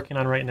that you're working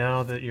on right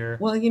now that you're?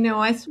 Well,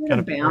 I sort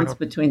of bounce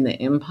between the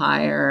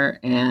empire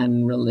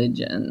and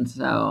religion.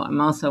 So I'm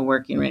also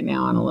working right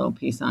now on a little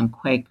piece on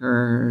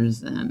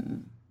Quakers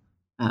and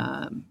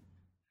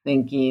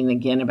thinking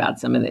again about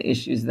some of the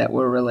issues that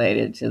were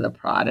related to the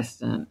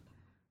Protestant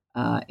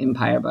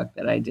empire book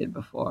that I did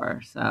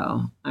before.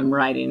 So I'm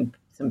writing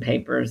some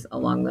papers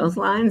along those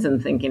lines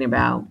and thinking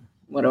about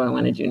what do I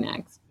want to do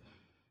next.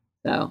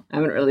 So I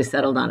haven't really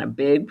settled on a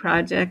big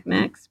project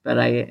next, but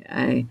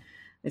I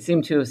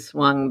seem to have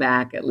swung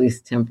back, at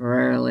least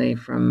temporarily,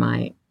 from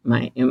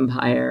my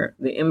empire,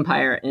 the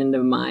empire end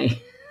of my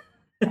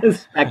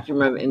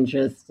spectrum of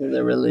interest to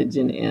the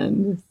religion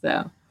end.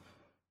 So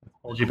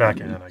hold you back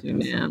in, I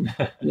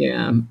guess.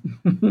 Yeah.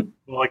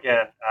 Well,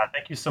 again,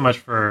 thank you so much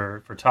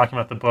for talking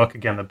about the book.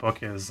 Again, the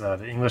book is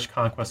The English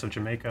Conquest of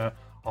Jamaica,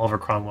 Oliver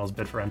Cromwell's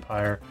Bid for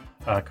Empire.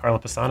 Carla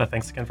Pisana,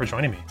 thanks again for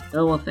joining me.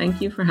 Oh, well,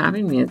 thank you for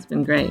having me. It's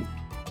been great.